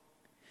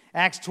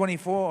 Acts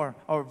 24,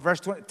 or verse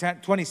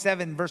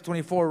 27, verse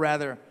 24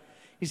 rather.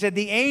 He said,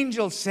 the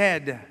angel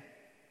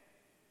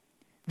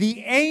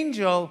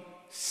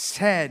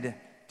said,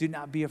 do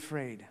not be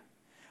afraid.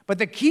 But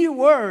the key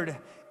word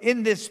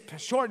in this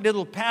short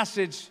little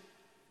passage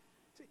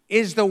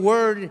is the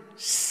word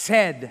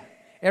said.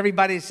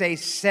 Everybody say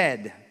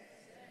said.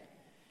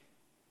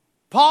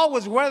 Paul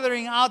was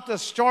weathering out the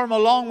storm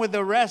along with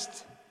the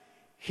rest.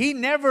 He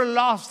never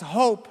lost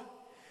hope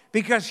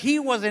because he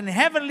was in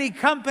heavenly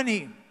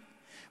company,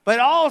 but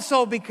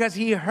also because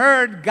he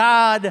heard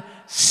God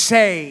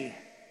say.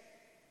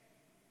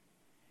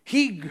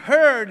 He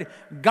heard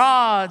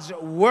God's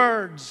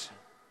words.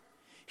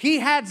 He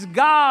had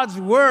God's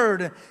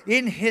word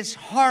in his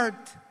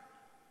heart.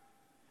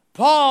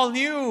 Paul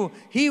knew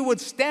he would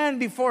stand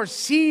before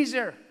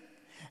Caesar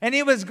and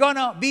it was going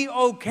to be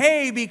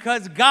okay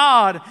because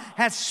God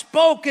had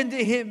spoken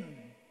to him.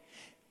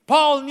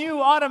 Paul knew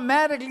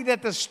automatically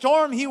that the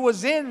storm he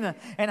was in,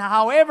 and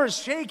however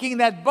shaking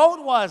that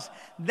boat was,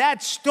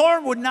 that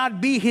storm would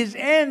not be his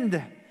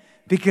end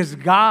because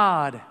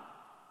God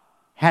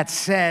had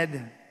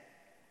said.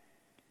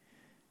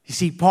 You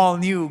see, Paul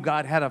knew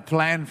God had a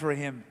plan for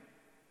him.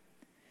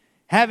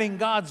 Having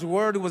God's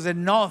word was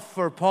enough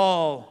for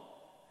Paul,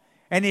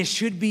 and it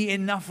should be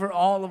enough for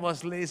all of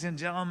us, ladies and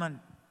gentlemen.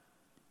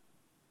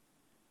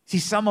 See,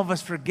 some of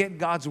us forget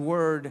God's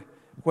word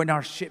when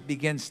our ship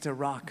begins to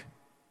rock.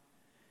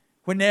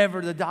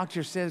 Whenever the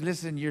doctor says,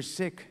 listen, you're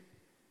sick.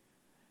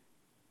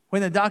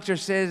 When the doctor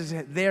says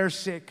they're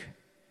sick,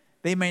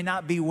 they may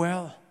not be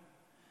well.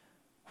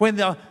 When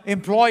the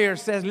employer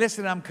says,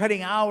 listen, I'm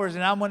cutting hours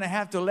and I'm going to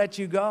have to let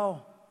you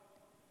go.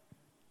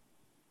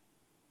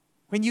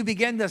 When you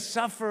begin to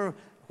suffer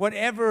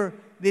whatever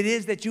it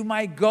is that you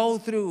might go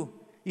through,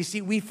 you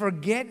see, we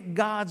forget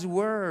God's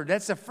word.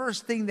 That's the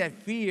first thing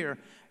that fear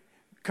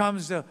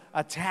comes to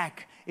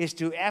attack, is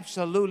to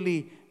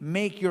absolutely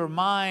make your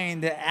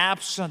mind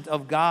absent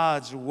of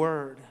God's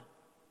word.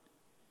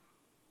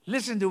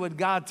 Listen to what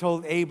God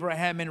told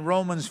Abraham in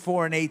Romans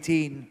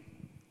 4:18.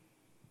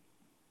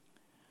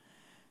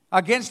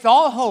 Against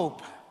all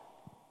hope,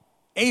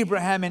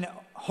 Abraham in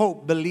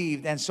hope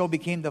believed, and so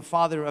became the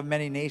father of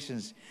many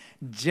nations,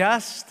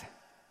 just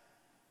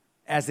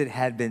as it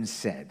had been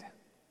said.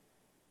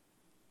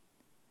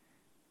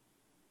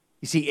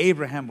 You see,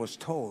 Abraham was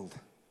told.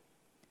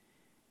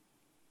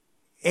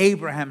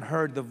 Abraham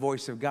heard the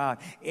voice of God.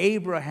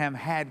 Abraham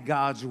had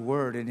God's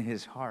word in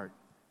his heart.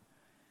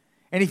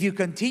 And if you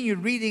continue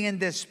reading in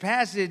this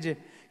passage,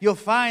 you'll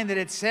find that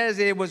it says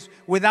it was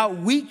without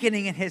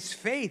weakening in his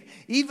faith,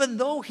 even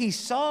though he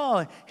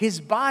saw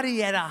his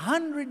body at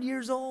 100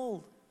 years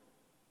old.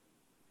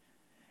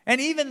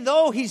 And even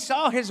though he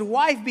saw his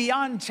wife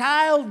beyond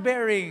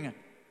childbearing,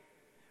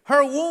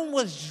 her womb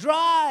was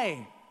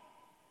dry.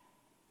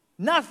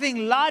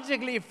 Nothing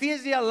logically,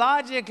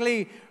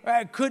 physiologically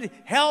could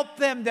help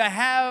them to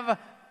have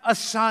a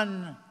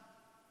son.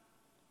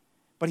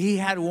 But he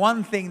had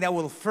one thing that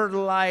will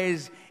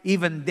fertilize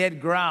even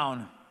dead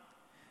ground,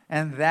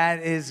 and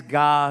that is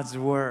God's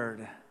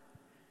word.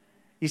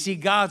 You see,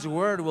 God's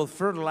word will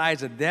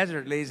fertilize a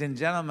desert, ladies and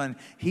gentlemen.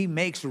 He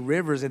makes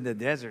rivers in the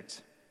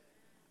deserts.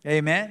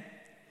 Amen?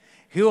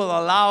 He will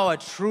allow a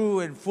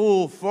true and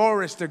full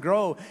forest to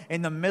grow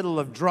in the middle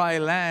of dry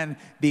land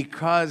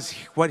because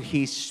what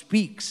he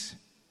speaks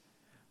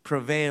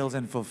prevails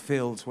and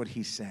fulfills what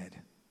he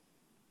said.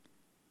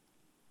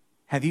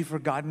 Have you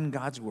forgotten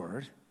God's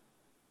word?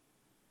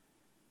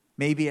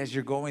 Maybe as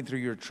you're going through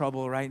your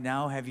trouble right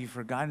now, have you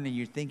forgotten and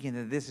you're thinking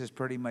that this is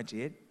pretty much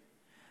it?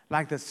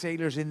 Like the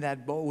sailors in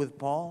that boat with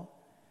Paul.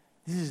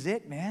 This is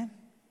it, man.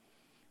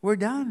 We're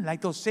done.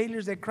 Like those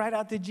sailors that cried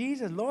out to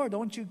Jesus, Lord,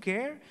 don't you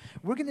care?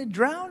 We're going to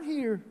drown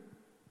here.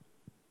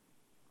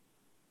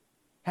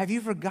 Have you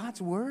forgot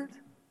God's word?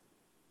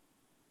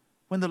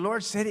 When the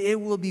Lord said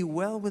it will be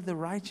well with the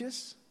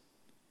righteous,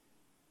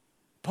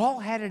 Paul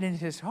had it in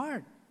his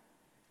heart.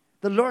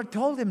 The Lord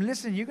told him,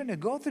 listen, you're going to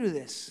go through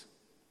this.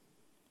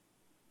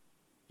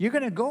 You're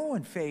going to go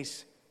and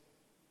face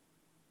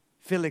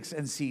Felix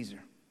and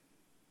Caesar.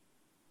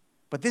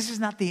 But this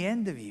is not the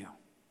end of you.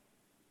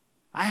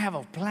 I have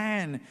a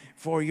plan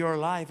for your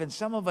life. And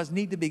some of us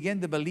need to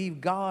begin to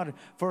believe God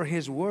for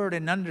his word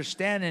and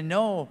understand and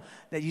know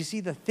that you see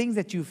the things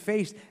that you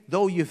faced,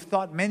 though you've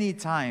thought many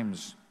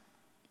times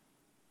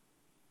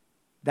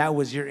that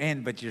was your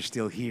end, but you're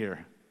still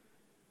here.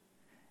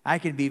 I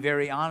can be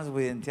very honest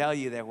with you and tell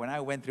you that when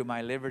I went through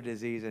my liver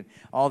disease and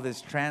all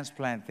this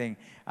transplant thing,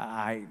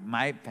 I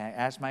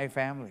asked my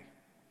family.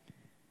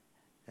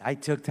 I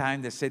took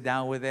time to sit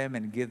down with them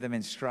and give them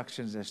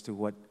instructions as to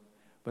what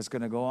was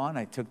going to go on.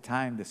 I took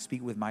time to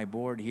speak with my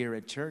board here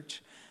at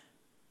church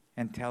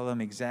and tell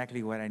them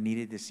exactly what I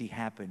needed to see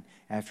happen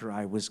after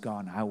I was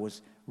gone. I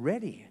was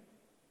ready.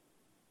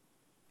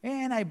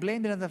 And I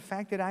blamed it on the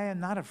fact that I am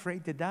not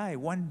afraid to die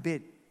one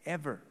bit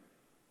ever.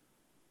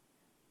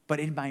 But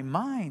in my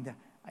mind,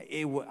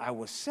 I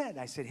was set.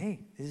 I said, hey,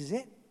 this is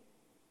it.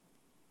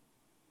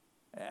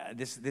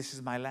 This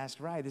is my last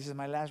ride. This is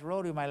my last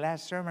rodeo, my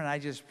last sermon. I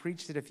just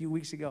preached it a few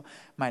weeks ago.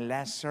 My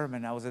last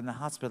sermon. I was in the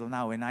hospital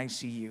now in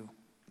ICU.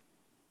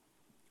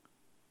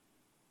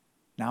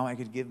 Now I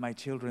could give my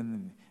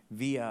children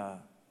via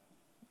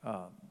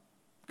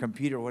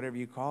computer, whatever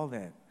you call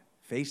that,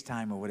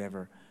 FaceTime or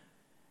whatever,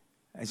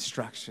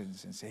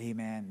 instructions and say, hey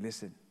man,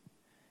 listen,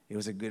 it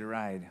was a good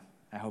ride.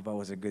 I hope I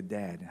was a good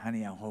dad.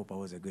 Honey, I hope I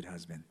was a good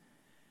husband.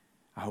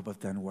 I hope I've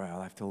done well.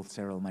 I've told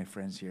several of my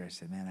friends here, I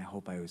said, man, I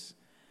hope I was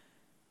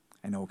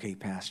an okay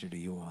pastor to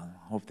you all.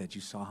 I hope that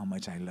you saw how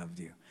much I loved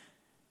you.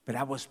 But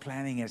I was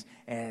planning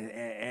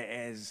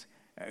as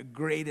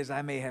great as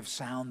I may have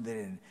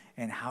sounded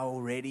and how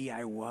ready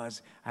I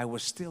was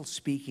still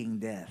speaking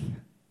death.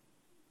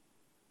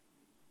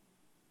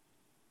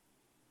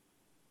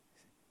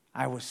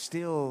 I was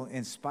still,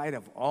 in spite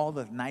of all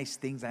the nice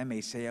things I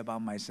may say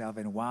about myself,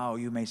 and wow,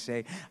 you may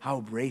say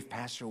how brave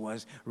pastor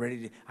was,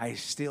 I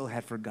still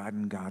had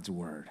forgotten God's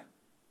word.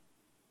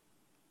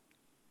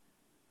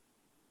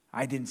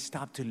 I didn't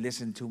stop to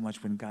listen too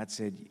much when God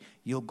said,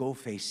 you'll go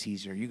face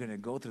Caesar. You're going to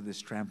go through this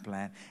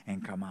transplant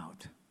and come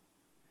out.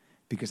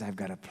 Because I've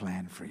got a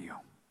plan for you.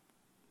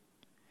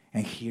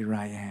 And here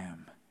I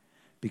am.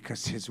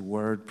 Because His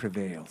word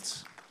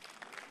prevails.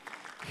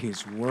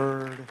 His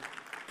word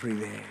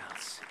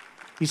prevails.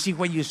 You see,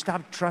 when you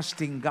stop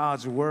trusting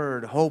God's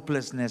word,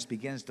 hopelessness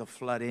begins to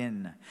flood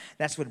in.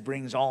 That's what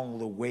brings all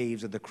the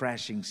waves of the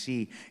crashing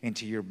sea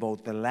into your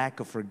boat. The lack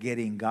of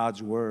forgetting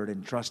God's word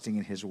and trusting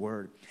in His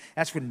word.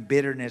 That's when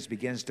bitterness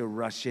begins to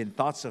rush in.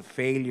 Thoughts of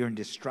failure and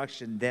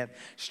destruction, death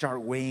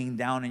start weighing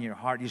down in your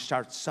heart. You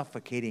start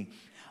suffocating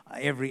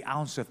every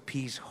ounce of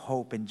peace,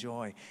 hope, and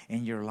joy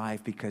in your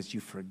life because you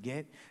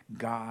forget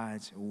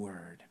God's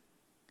word.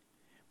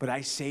 But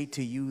I say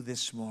to you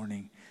this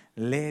morning,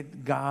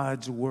 let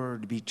God's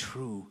word be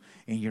true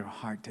in your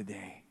heart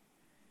today.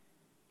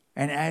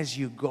 And as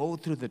you go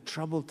through the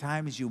troubled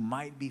times you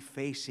might be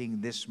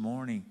facing this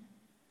morning,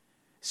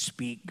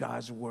 speak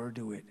God's word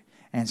to it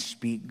and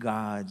speak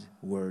God's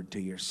word to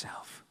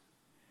yourself.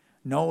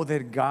 Know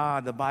that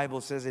God, the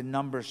Bible says in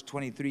Numbers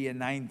 23 and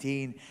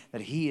 19,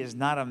 that He is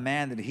not a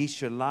man that He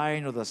should lie,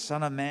 nor the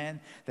Son of Man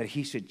that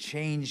He should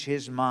change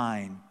His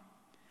mind.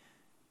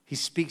 He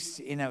speaks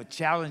in a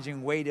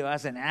challenging way to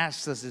us and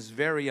asks us this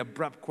very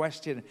abrupt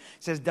question. He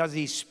says, does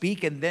He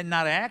speak and then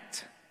not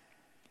act?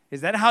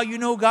 Is that how you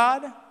know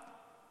God?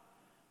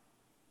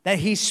 That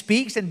He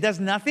speaks and does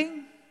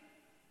nothing?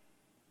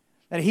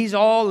 That He's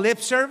all lip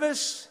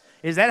service?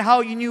 Is that how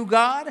you knew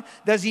God?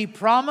 Does He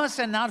promise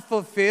and not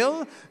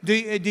fulfill? Do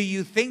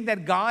you think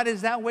that God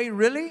is that way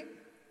really?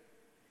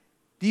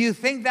 Do you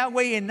think that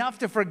way enough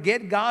to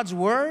forget God's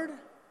word?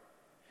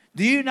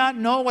 Do you not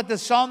know what the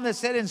psalmist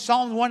said in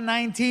Psalm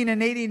 119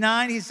 and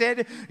 89? He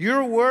said,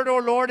 your word, O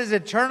Lord, is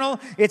eternal.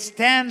 It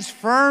stands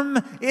firm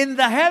in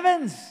the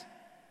heavens.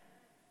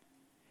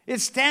 It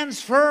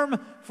stands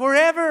firm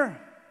forever.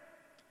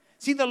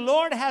 See, the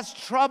Lord has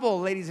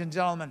trouble, ladies and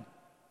gentlemen,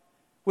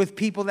 with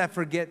people that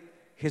forget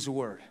His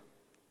word.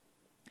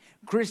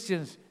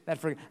 Christians that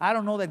forget. I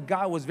don't know that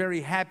God was very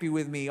happy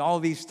with me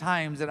all these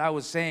times that I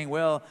was saying,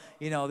 well,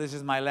 this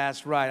is my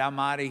last ride. I'm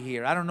out of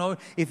here. I don't know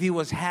if He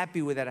was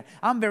happy with that.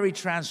 I'm very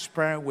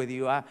transparent with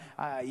you.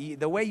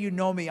 The way you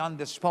know me on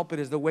this pulpit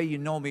is the way you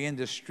know me in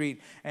the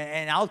street.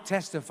 And I'll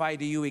testify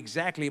to you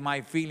exactly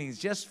my feelings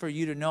just for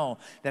you to know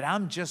that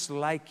I'm just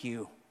like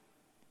you.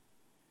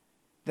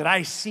 That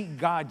I seek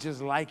God just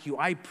like you.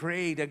 I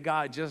pray to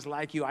God just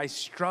like you. I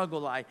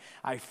struggle. I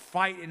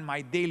fight in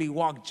my daily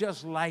walk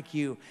just like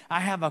you. I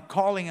have a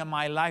calling in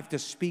my life to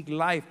speak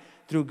life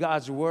through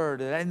God's word.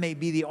 That may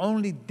be the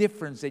only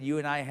difference that you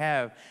and I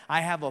have.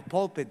 I have a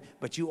pulpit,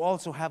 but you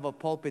also have a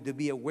pulpit to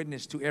be a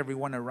witness to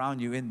everyone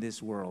around you in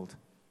this world.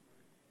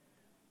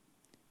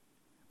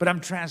 But I'm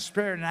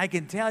transparent, and I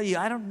can tell you,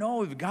 I don't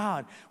know if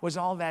God was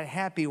all that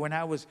happy when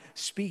I was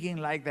speaking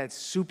like that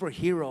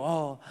superhero.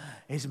 Oh,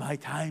 it's my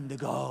time to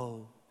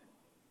go.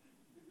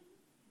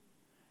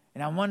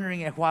 And I'm wondering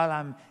if while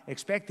I'm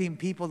expecting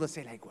people to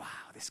say like, wow,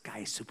 this guy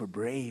is super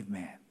brave,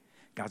 man.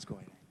 God's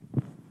going,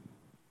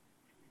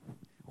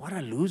 what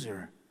a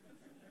loser.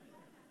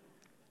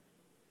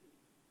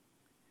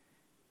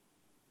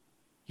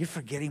 You're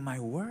forgetting my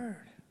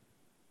word.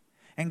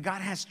 And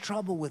God has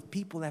trouble with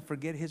people that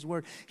forget His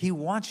word. He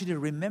wants you to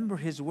remember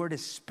His word,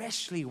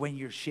 especially when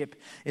your ship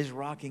is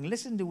rocking.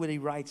 Listen to what He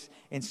writes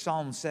in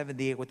Psalm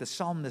 78, what the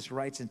psalmist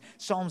writes in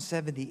Psalm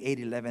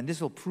 78:11.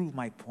 This will prove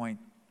my point.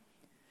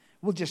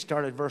 We'll just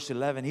start at verse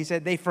 11. He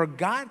said, they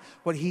forgot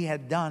what He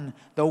had done,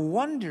 the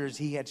wonders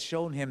He had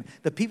shown him.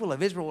 The people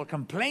of Israel were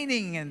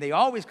complaining, and they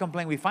always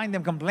complain. We find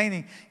them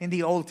complaining in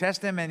the Old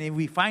Testament, and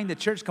we find the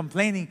church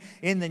complaining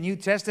in the New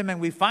Testament.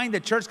 We find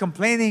the church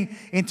complaining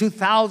in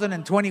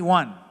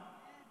 2021.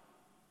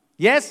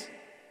 Yes?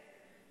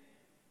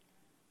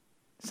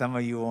 Some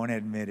of you won't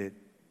admit it.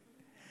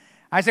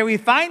 I said, we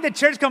find the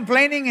church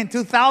complaining in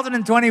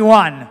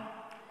 2021.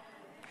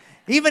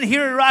 Even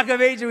here at Rock of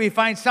Ages, we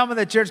find some of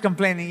the church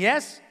complaining.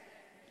 Yes?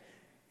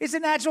 It's a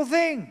natural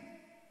thing.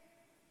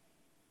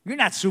 You're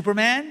not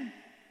Superman.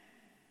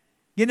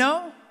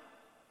 Even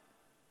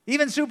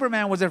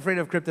Superman was afraid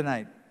of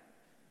kryptonite.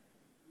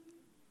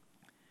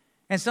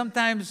 And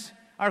sometimes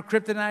our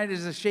kryptonite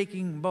is a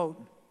shaking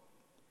boat.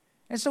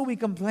 And so we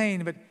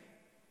complain. But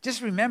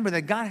just remember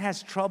that God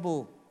has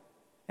trouble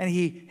And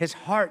his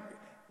heart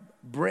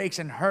breaks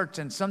and hurts,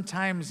 and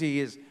sometimes he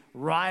is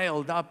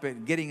riled up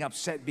and getting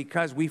upset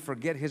because we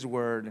forget his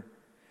word.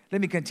 Let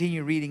me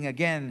continue reading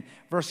again.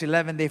 Verse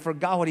 11, they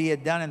forgot what he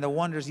had done and the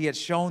wonders he had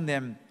shown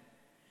them.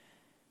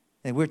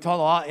 And we're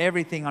told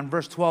everything on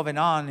verse 12 and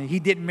on. He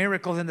did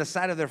miracles in the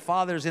sight of their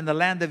fathers in the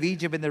land of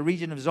Egypt, in the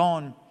region of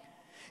Zon.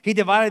 He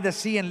divided the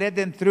sea and led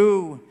them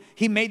through.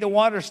 He made the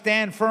water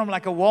stand firm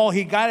like a wall.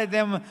 He guided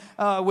them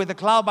with a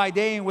cloud by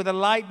day and with a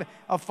light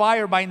of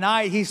fire by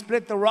night. He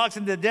split the rocks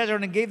in the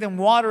desert and gave them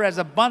water as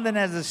abundant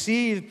as the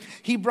sea.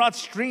 He brought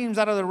streams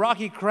out of the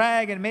rocky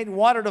crag and made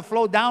water to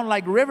flow down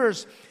like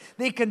rivers.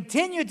 They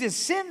continued to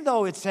sin,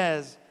 though, it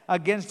says,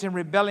 against him,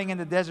 rebelling in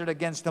the desert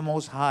against the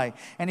Most High.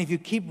 And if you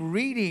keep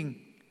reading,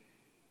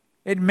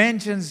 it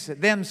mentions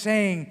them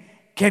saying,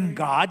 can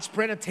God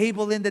spread a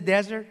table in the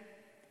desert?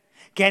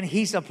 Can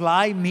he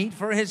supply meat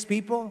for his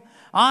people?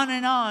 On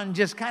and on,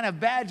 just kind of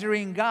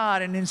badgering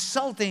God and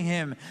insulting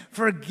him,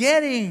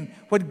 forgetting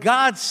what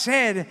God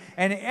said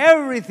and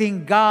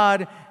everything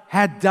God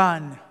had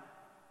done.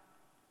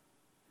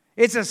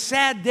 It's a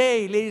sad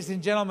day, ladies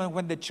and gentlemen,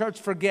 when the church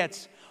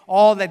forgets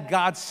all that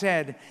God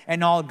said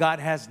and all God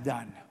has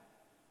done.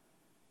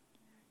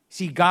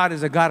 See, God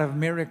is a God of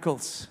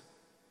miracles.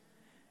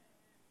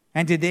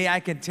 And today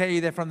I can tell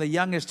you that from the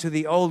youngest to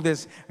the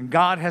oldest,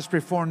 God has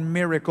performed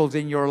miracles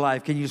in your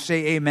life. Can you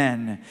say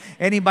amen?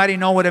 Anybody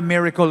know what a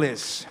miracle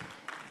is?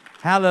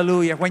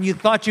 Hallelujah. When you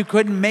thought you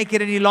couldn't make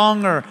it any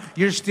longer,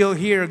 you're still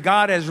here.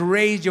 God has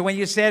raised you. When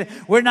you said,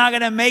 we're not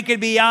going to make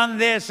it beyond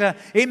this,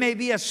 it may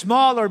be a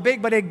small or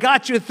big, but it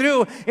got you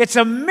through. It's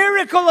a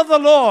miracle of the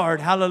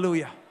Lord.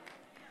 Hallelujah.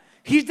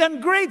 He's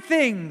done great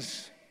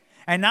things.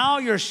 And now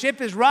your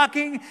ship is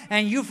rocking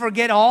and you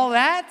forget all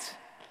that?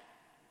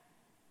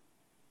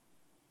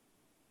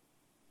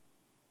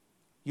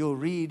 You'll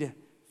read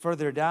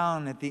further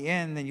down at the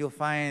end and you'll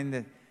find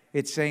that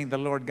it's saying the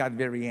Lord got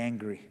very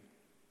angry.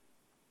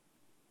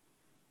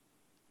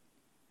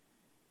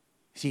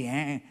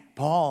 See,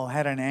 Paul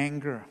had an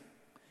anger.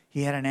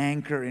 He had an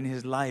anchor in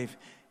his life,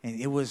 and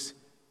it was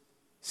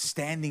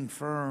standing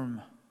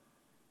firm,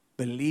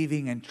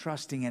 believing and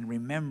trusting and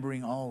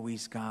remembering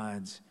always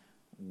God's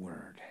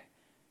word.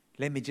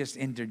 Let me just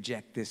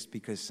interject this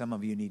because some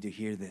of you need to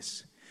hear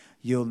this.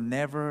 You'll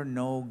never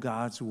know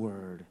God's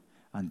word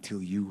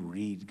until you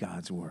read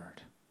God's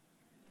word.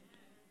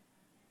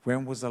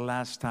 When was the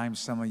last time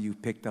some of you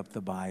picked up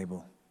the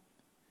Bible?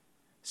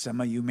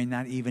 Some of you may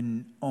not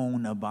even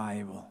own a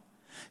Bible.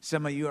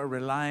 Some of you are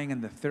relying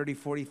on the 30,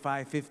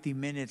 45, 50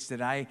 minutes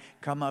that I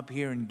come up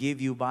here and give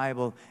you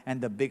Bible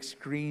and the big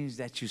screens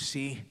that you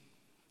see.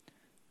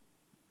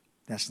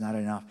 That's not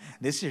enough.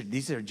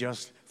 These are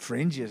just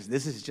fringes.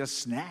 This is just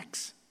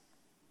snacks.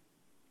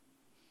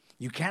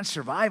 You can't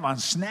survive on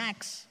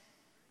snacks.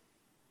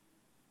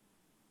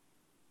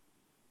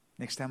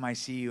 Next time I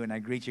see you and I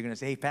greet you, you're going to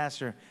say, hey,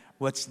 Pastor,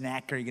 what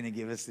snack are you going to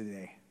give us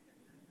today?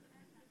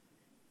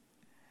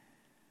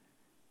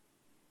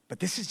 But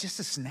this is just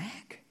a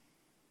snack.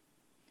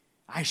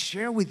 I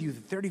share with you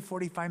the 30,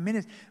 45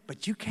 minutes,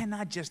 but you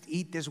cannot just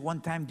eat this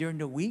one time during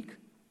the week.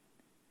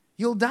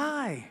 You'll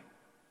die.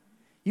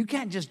 You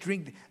can't just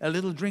drink a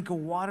little drink of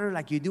water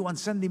like you do on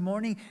Sunday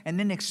morning and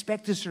then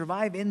expect to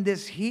survive in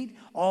this heat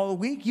all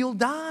week. You'll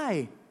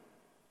die.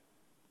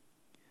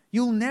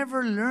 You'll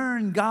never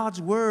learn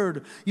God's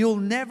word. You'll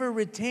never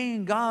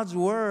retain God's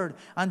word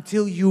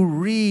until you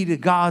read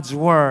God's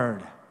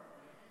word.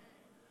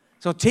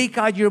 So take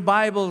out your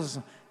Bibles,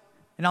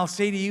 and I'll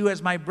say to you,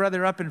 as my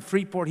brother up in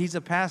Freeport, he's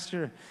a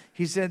pastor,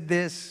 he said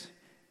this,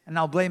 and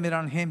I'll blame it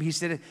on him. He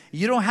said,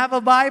 you don't have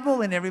a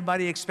Bible? And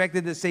everybody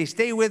expected to say,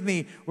 stay with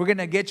me. We're going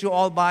to get you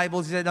all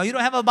Bibles. He said, no, you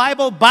don't have a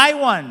Bible? Buy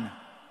one.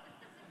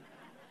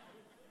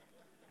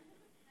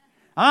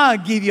 I'll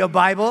give you a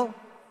Bible.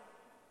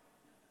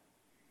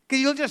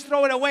 Because you'll just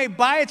throw it away.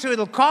 Buy it so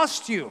it'll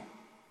cost you.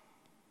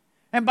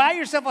 And buy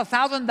yourself a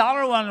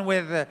 $1,000 one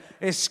with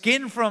a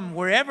skin from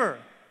wherever.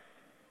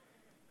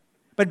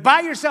 But buy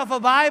yourself a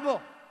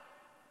Bible.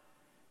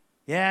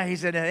 Yeah, he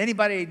said,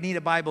 anybody need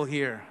a Bible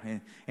here?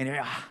 And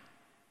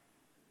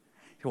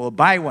well,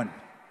 buy one.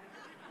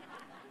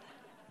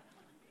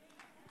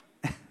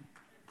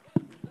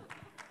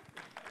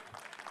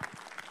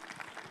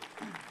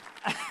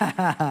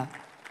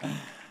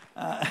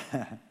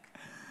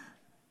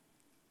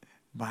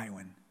 Buy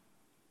one.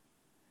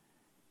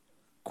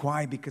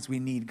 Why? Because we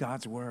need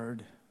God's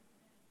word.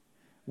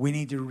 We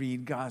need to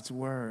read God's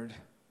word.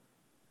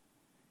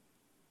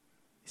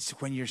 It's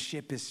when your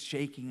ship is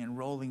shaking and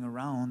rolling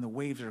around, the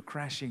waves are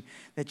crashing,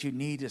 that you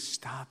need to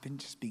stop and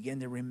just begin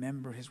to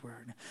remember his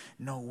word.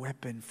 No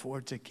weapon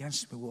forged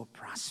against me will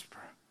prosper.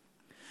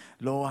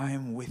 Lo, I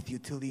am with you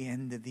till the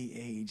end of the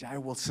age. I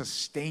will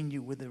sustain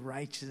you with the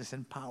righteousness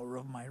and power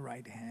of my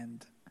right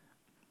hand.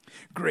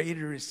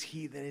 Greater is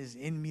he that is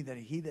in me than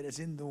he that is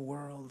in the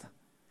world.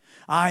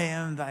 I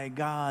am thy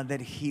God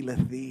that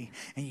healeth thee.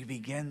 And you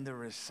begin to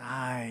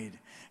recite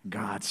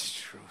God's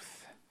truth.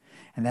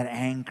 And that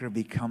anchor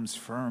becomes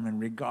firm. And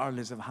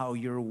regardless of how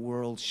your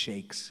world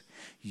shakes,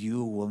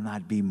 you will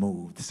not be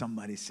moved.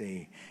 Somebody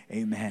say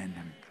amen.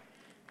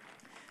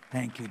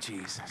 Thank you,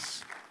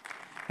 Jesus.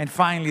 And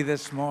finally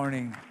this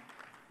morning,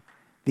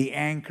 the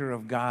anchor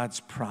of God's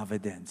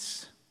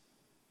providence.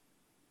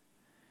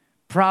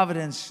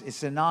 Providence is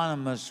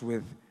synonymous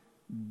with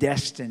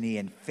destiny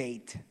and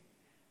fate,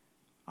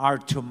 our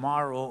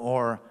tomorrow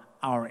or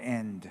our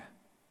end.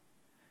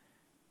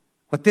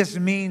 What this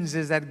means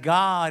is that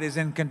God is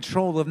in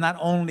control of not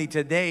only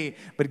today,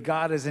 but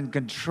God is in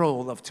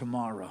control of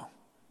tomorrow.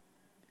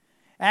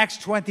 Acts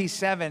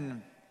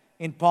 27,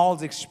 in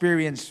Paul's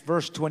experience,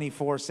 verse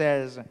 24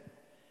 says,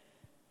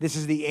 this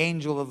is the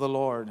angel of the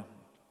Lord.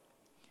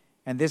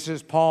 And this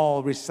is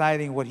Paul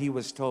reciting what he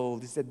was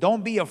told. He said,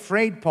 don't be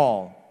afraid,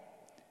 Paul.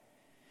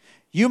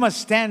 You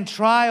must stand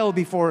trial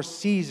before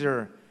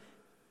Caesar.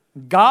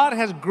 God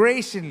has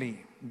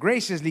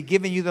graciously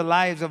given you the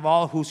lives of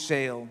all who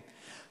sail.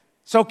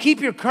 So keep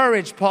your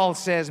courage, Paul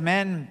says,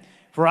 men,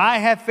 for I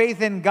have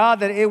faith in God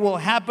that it will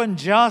happen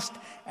just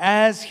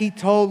as he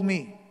told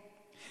me.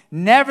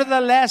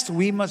 Nevertheless,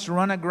 we must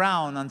run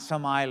aground on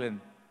some island.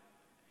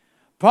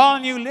 Paul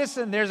knew,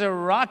 listen, there's a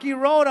rocky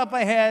road up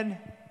ahead.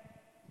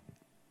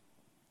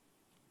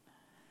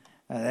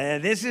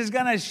 This is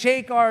going to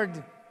shake our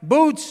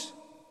boots.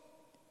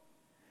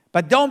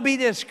 But don't be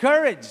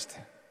discouraged.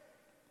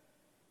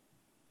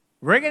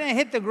 We're going to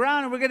hit the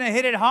ground and we're going to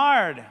hit it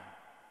hard.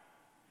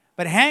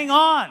 But hang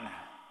on.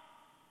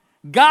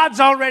 God's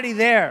already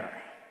there.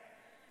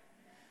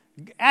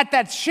 At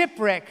that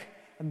shipwreck,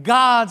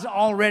 God's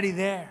already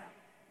there.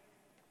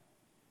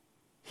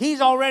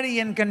 He's already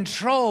in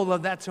control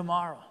of that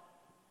tomorrow.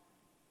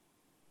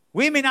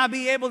 We may not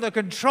be able to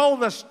control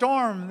the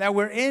storm that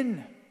we're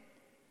in,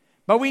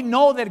 but we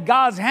know that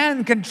God's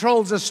hand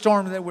controls the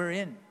storm that we're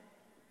in.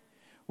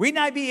 We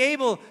might be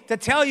able to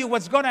tell you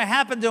what's going to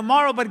happen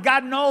tomorrow, but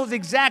God knows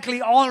exactly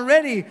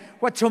already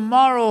what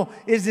tomorrow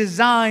is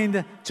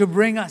designed to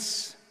bring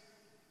us.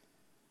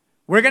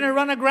 We're going to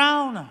run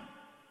aground,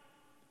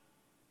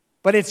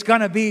 but it's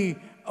going to be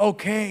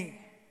okay.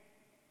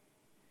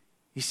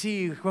 You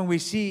see, when we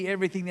see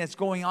everything that's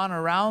going on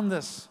around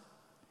us,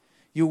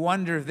 you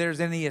wonder if there's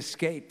any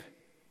escape.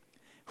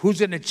 Who's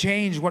going to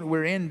change what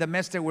we're in, the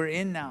mess that we're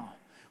in now?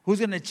 Who's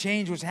going to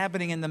change what's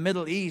happening in the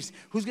Middle East?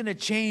 Who's going to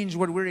change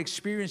what we're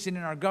experiencing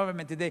in our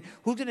government today?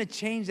 Who's going to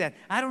change that?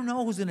 I don't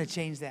know who's going to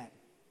change that.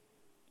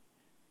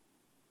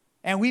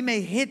 And we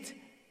may hit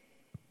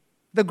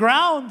the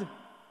ground.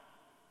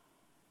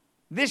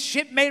 This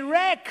ship may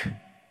wreck.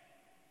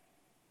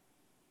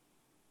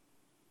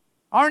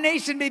 Our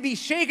nation may be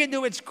shaken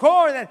to its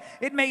core, that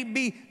it may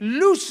be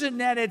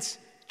loosened at its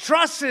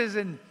trusses,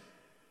 and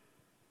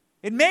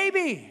it may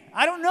be.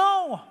 I don't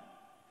know.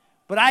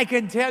 But I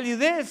can tell you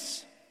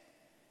this,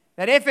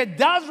 that if it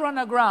does run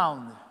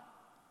aground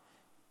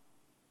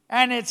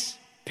and its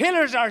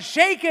pillars are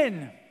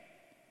shaken,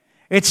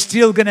 it's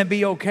still going to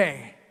be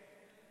okay.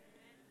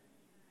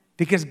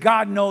 Because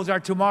God knows our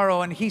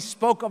tomorrow, and He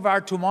spoke of our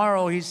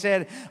tomorrow. He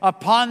said,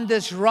 upon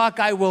this rock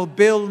I will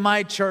build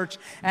my church,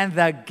 and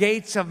the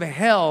gates of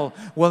hell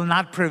will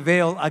not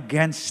prevail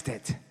against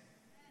it.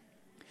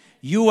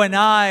 You and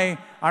I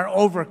are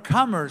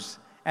overcomers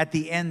at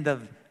the end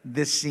of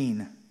this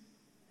scene.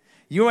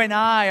 You and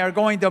I are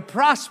going to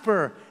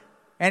prosper.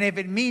 And if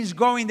it means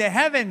going to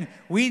heaven,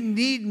 we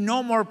need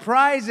no more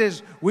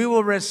prizes. We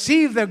will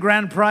receive the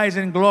grand prize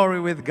in glory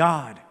with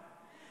God.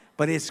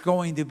 But it's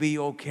going to be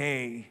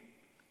okay.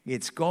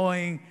 It's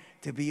going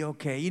to be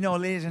okay. You know,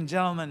 ladies and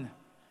gentlemen,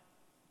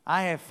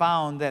 I have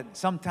found that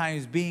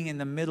sometimes being in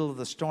the middle of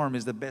the storm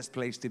is the best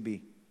place to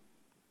be.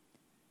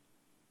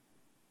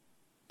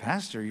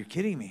 Pastor, you're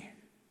kidding me.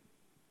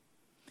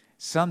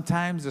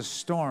 Sometimes the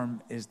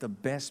storm is the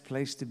best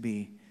place to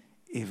be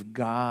if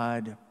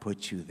God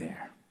puts you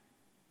there.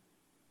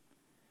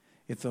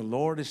 If the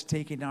Lord is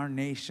taking our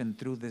nation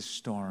through this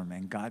storm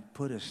and God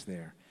put us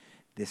there,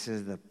 this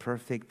is the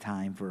perfect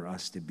time for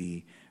us to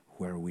be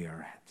where we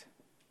are at.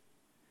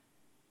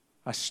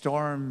 A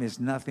storm is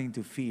nothing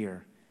to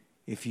fear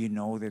if you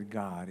know that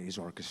God is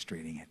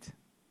orchestrating it,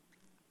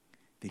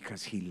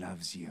 because He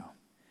loves you.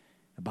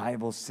 The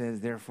Bible says,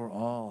 therefore,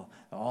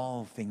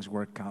 all things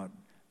work out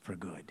for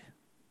good.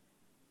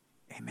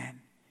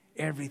 Amen.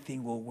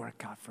 Everything will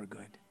work out for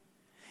good.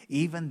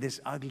 Even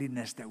this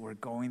ugliness that we're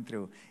going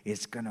through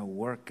is going to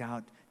work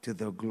out to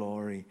the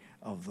glory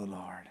of the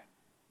Lord.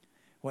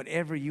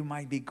 Whatever you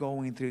might be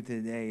going through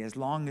today, as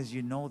long as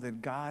you know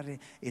that God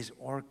is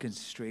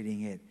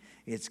orchestrating it,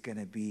 it's going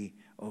to be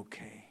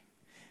okay.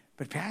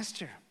 But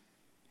Pastor,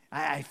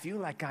 I feel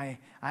like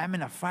I'm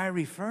in a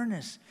fiery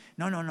furnace.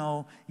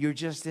 No. You're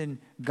just in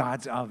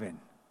God's oven.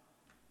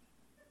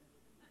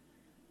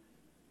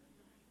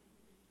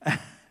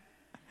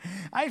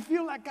 I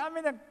feel like I'm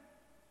in a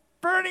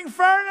burning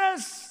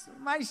furnace,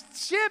 my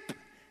ship.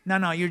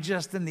 No, you're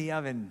just in the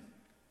oven.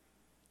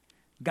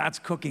 God's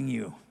cooking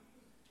you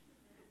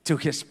to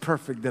His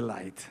perfect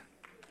delight.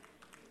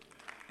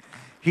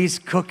 He's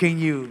cooking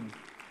you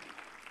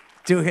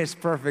to His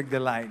perfect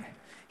delight.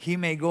 He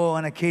may go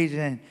on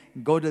occasion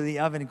and go to the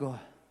oven and go,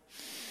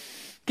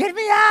 "Get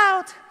me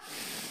out!"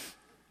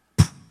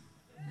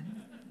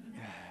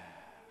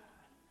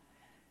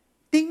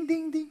 Ding,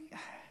 ding, ding.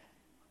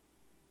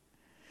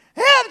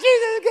 "Help,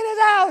 Jesus, get us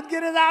out.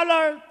 Get us out,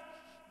 Lord."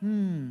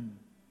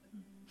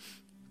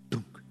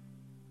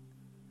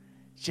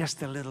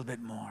 Just a little bit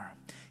more.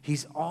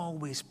 He's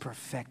always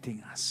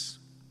perfecting us.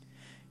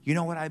 You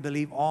know what I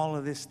believe all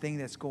of this thing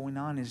that's going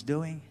on is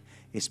doing?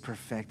 Is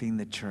perfecting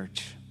the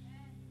church.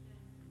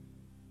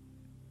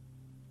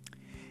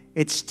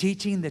 It's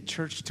teaching the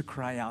church to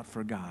cry out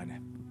for God.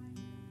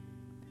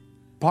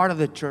 Part of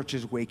the church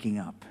is waking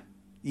up.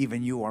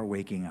 Even you are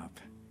waking up.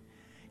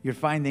 You're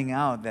finding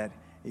out that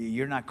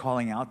you're not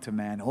calling out to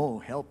man, "Oh,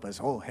 help us,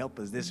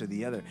 this or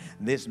the other.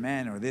 This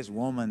man or this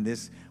woman,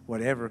 this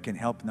whatever can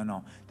help."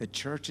 No. The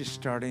church is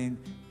starting,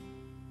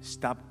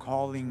 stop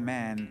calling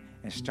man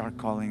and start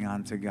calling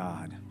on to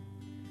God.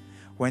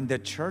 When the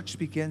church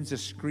begins to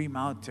scream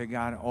out to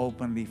God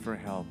openly for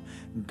help,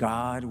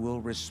 God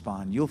will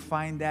respond. You'll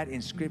find that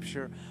in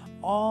Scripture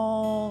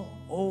all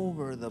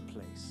over the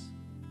place.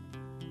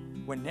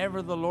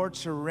 Whenever the Lord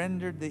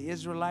surrendered the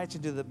Israelites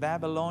into the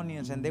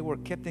Babylonians and they were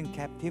kept in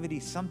captivity,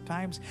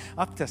 sometimes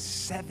up to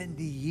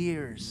 70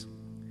 years.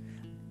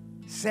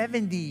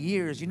 70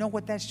 years. You know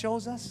what that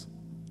shows us?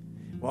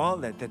 Well,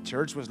 that the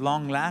church was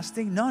long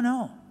lasting?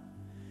 No.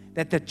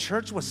 That the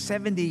church was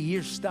 70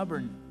 years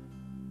stubborn.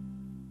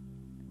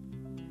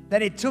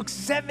 That it took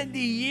 70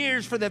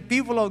 years for the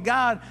people of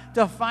God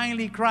to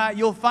finally cry.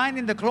 You'll find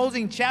in the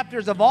closing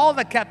chapters of all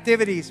the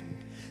captivities,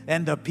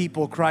 and the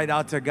people cried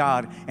out to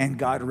God, and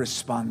God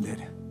responded.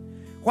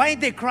 Why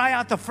didn't they cry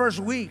out the first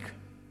week?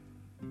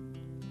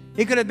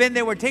 It could have been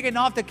they were taken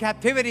off to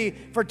captivity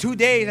for 2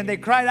 days, and they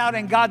cried out,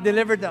 and God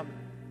delivered them.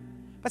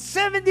 But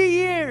 70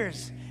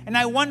 years. And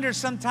I wonder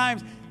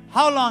sometimes,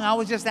 how long? I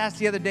was just asked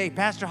the other day,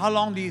 "Pastor, how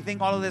long do you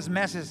think all of this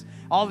mess is,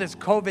 all this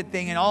COVID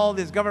thing and all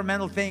this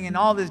governmental thing and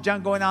all this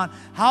junk going on,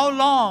 how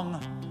long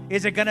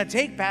is it going to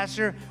take,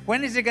 Pastor?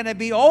 When is it going to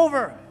be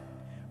over?"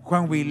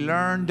 When we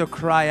learn to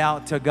cry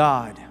out to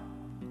God.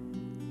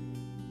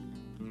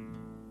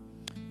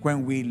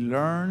 When we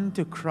learn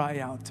to cry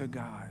out to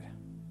God.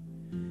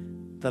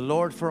 The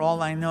Lord, for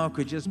all I know,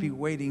 could just be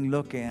waiting,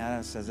 looking at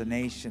us as a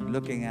nation,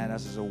 looking at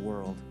us as a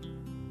world.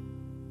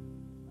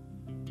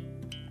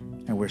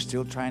 And we're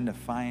still trying to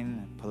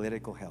find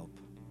political help.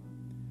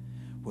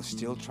 We're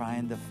still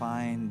trying to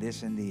find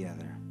this and the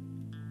other.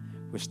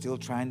 We're still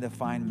trying to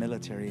find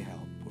military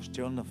help. We're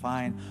still trying to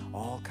find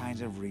all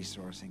kinds of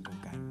resources. And go,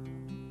 God,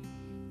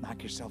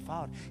 knock yourself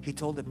out. He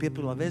told the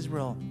people of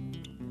Israel,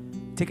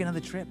 take another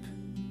trip.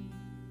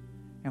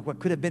 And what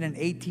could have been an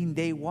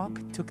 18-day walk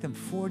took them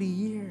 40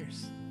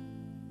 years.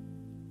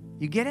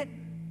 You get it?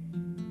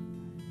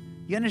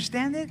 You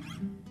understand it?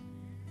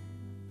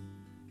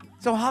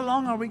 So how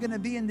long are we going to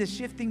be in this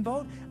shifting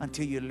boat?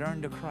 Until you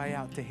learn to cry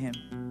out to Him.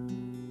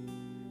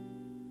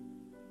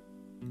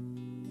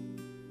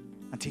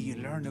 Until you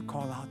learn to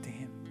call out to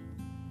Him.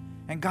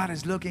 And God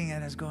is looking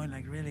at us going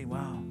like, really,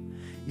 wow.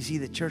 You see,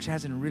 the church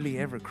hasn't really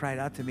ever cried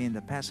out to me in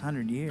the past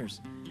 100 years.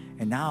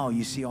 And now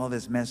you see all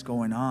this mess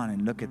going on,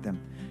 and look at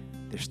them.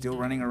 They're still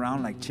running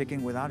around like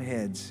chicken without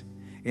heads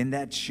in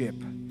that ship,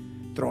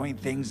 throwing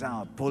things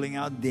out, pulling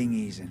out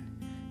dinghies, and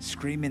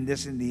screaming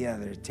this and the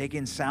other,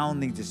 taking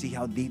sounding to see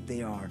how deep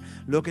they are,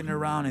 looking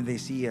around and they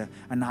see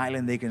an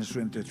island they can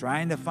swim to,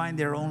 trying to find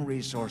their own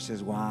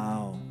resources.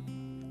 Wow.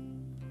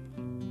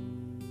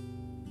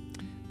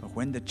 But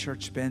when the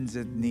church bends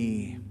its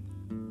knee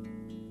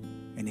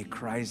and it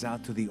cries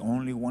out to the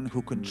only one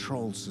who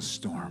controls the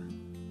storm,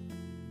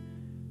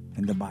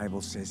 and the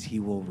Bible says He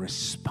will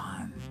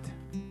respond.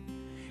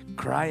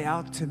 Cry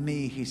out to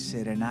me, He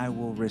said, and I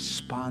will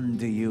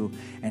respond to you,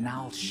 and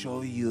I'll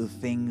show you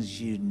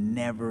things you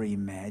never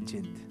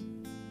imagined.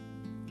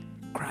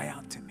 Cry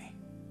out to me.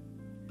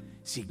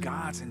 See,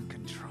 God's in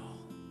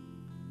control.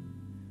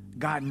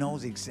 God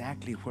knows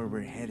exactly where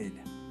we're headed.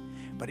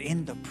 But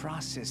in the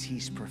process,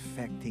 He's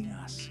perfecting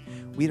us.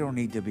 We don't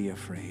need to be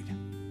afraid.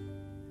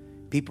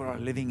 People are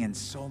living in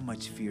so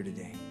much fear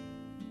today.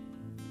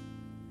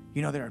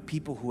 You know, there are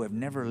people who have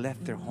never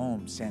left their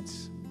home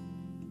since.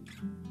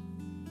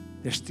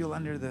 They're still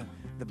under the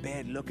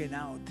bed looking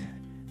out.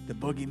 The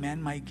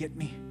boogeyman might get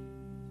me.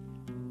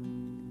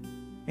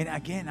 And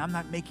again, I'm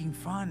not making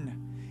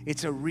fun.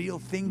 It's a real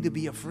thing to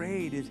be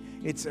afraid.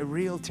 It's a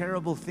real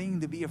terrible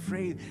thing to be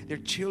afraid. Their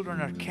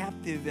children are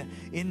captive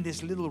in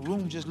this little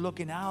room just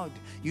looking out.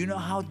 You know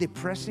how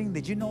depressing?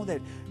 Did you know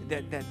that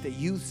the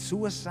youth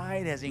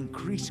suicide has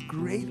increased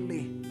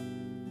greatly?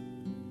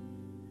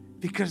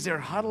 Because they're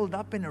huddled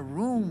up in a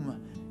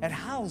room at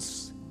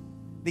house.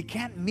 They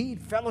can't meet,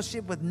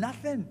 fellowship with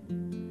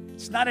nothing.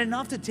 It's not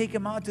enough to take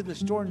them out to the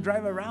store and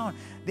drive around.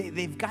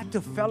 They've got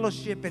to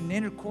fellowship and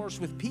intercourse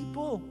with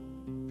people.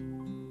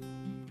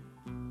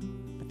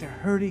 But they're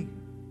hurting.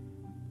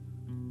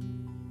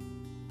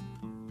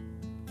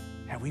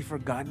 Have we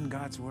forgotten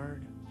God's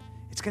word?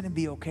 It's going to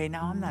be okay.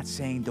 Now, I'm not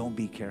saying don't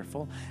be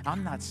careful.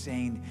 I'm not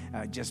saying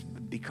just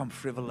become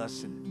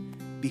frivolous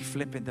and be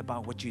flippant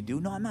about what you do.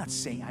 No, I'm not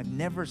saying. I've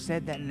never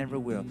said that and never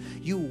will.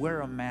 You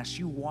wear a mask.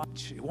 You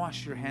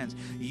wash your hands.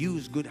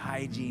 Use good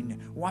hygiene.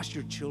 Wash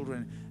your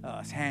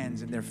children's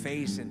hands and their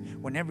face.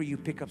 And whenever you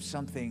pick up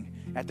something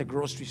at the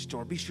grocery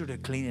store, be sure to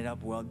clean it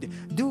up well.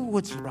 Do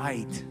what's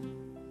right.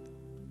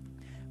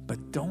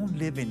 But don't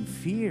live in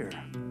fear.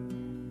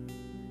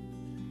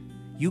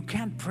 You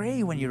can't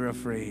pray when you're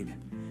afraid.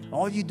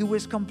 All you do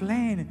is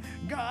complain.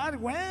 God,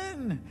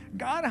 when?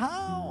 God,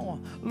 how?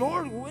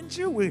 Lord, wouldn't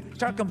you? We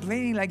start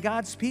complaining like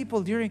God's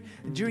people during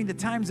the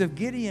times of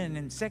Gideon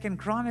in 2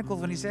 Chronicles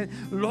when he said,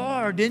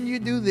 Lord, didn't you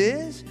do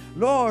this?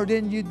 Lord,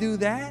 didn't you do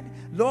that?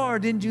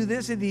 Lord, didn't you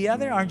this and the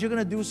other? Aren't you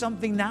going to do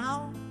something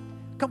now?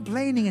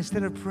 Complaining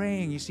instead of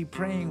praying. You see,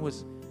 praying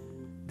was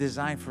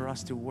designed for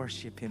us to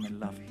worship Him and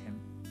love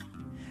Him.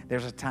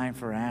 There's a time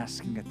for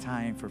asking, a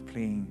time for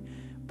pleading.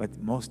 But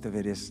most of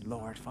it is,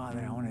 Lord,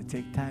 Father, I want to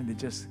take time to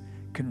just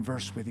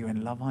converse with you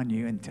and love on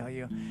you and tell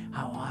you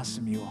how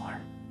awesome you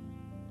are.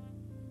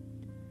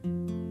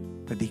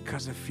 But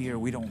because of fear,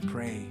 we don't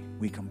pray,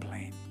 we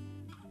complain.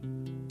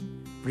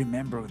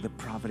 Remember the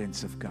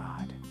providence of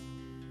God.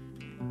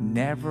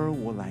 Never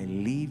will I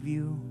leave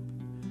you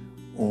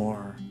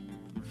or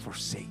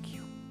forsake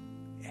you,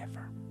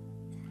 ever.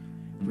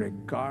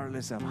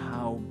 Regardless of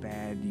how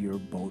bad your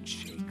boat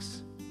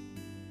shakes,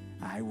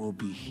 I will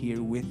be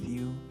here with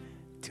you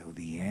till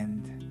the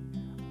end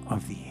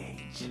of the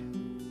age.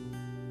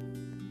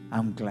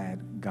 I'm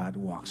glad God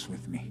walks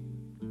with me.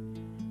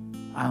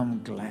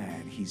 I'm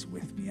glad He's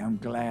with me. I'm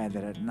glad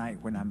that at night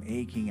when I'm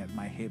aching at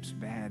my hips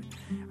bad,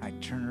 I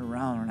turn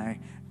around and I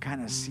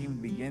kind of seem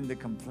to begin to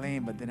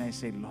complain, but then I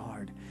say,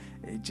 Lord,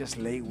 just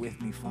lay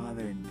with me,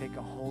 Father, and take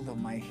a hold of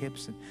my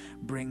hips and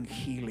bring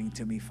healing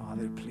to me,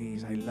 Father,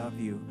 please. I love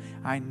you.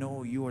 I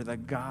know you are the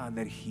God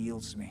that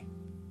heals me.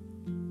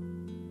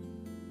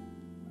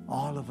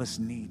 All of us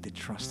need to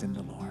trust in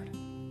the Lord.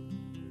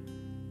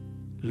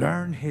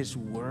 Learn His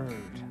Word.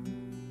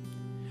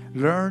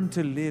 Learn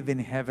to live in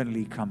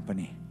heavenly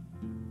company.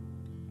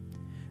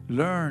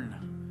 Learn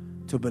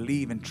to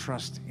believe and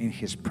trust in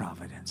His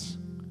providence.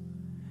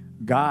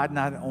 God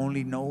not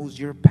only knows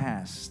your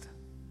past,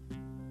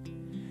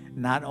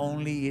 not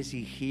only is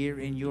He here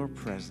in your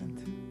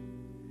present,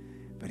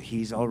 but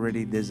He's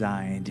already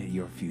designed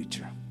your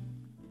future.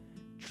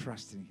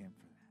 Trust in Him.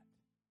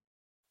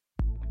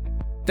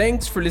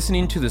 Thanks for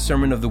listening to the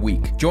Sermon of the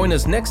Week. Join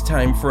us next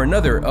time for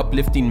another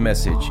uplifting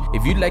message.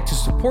 If you'd like to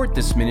support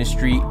this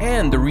ministry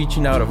and the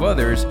reaching out of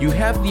others, you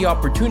have the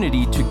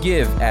opportunity to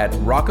give at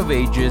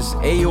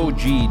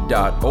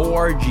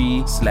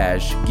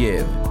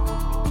rockofagesaog.org/give.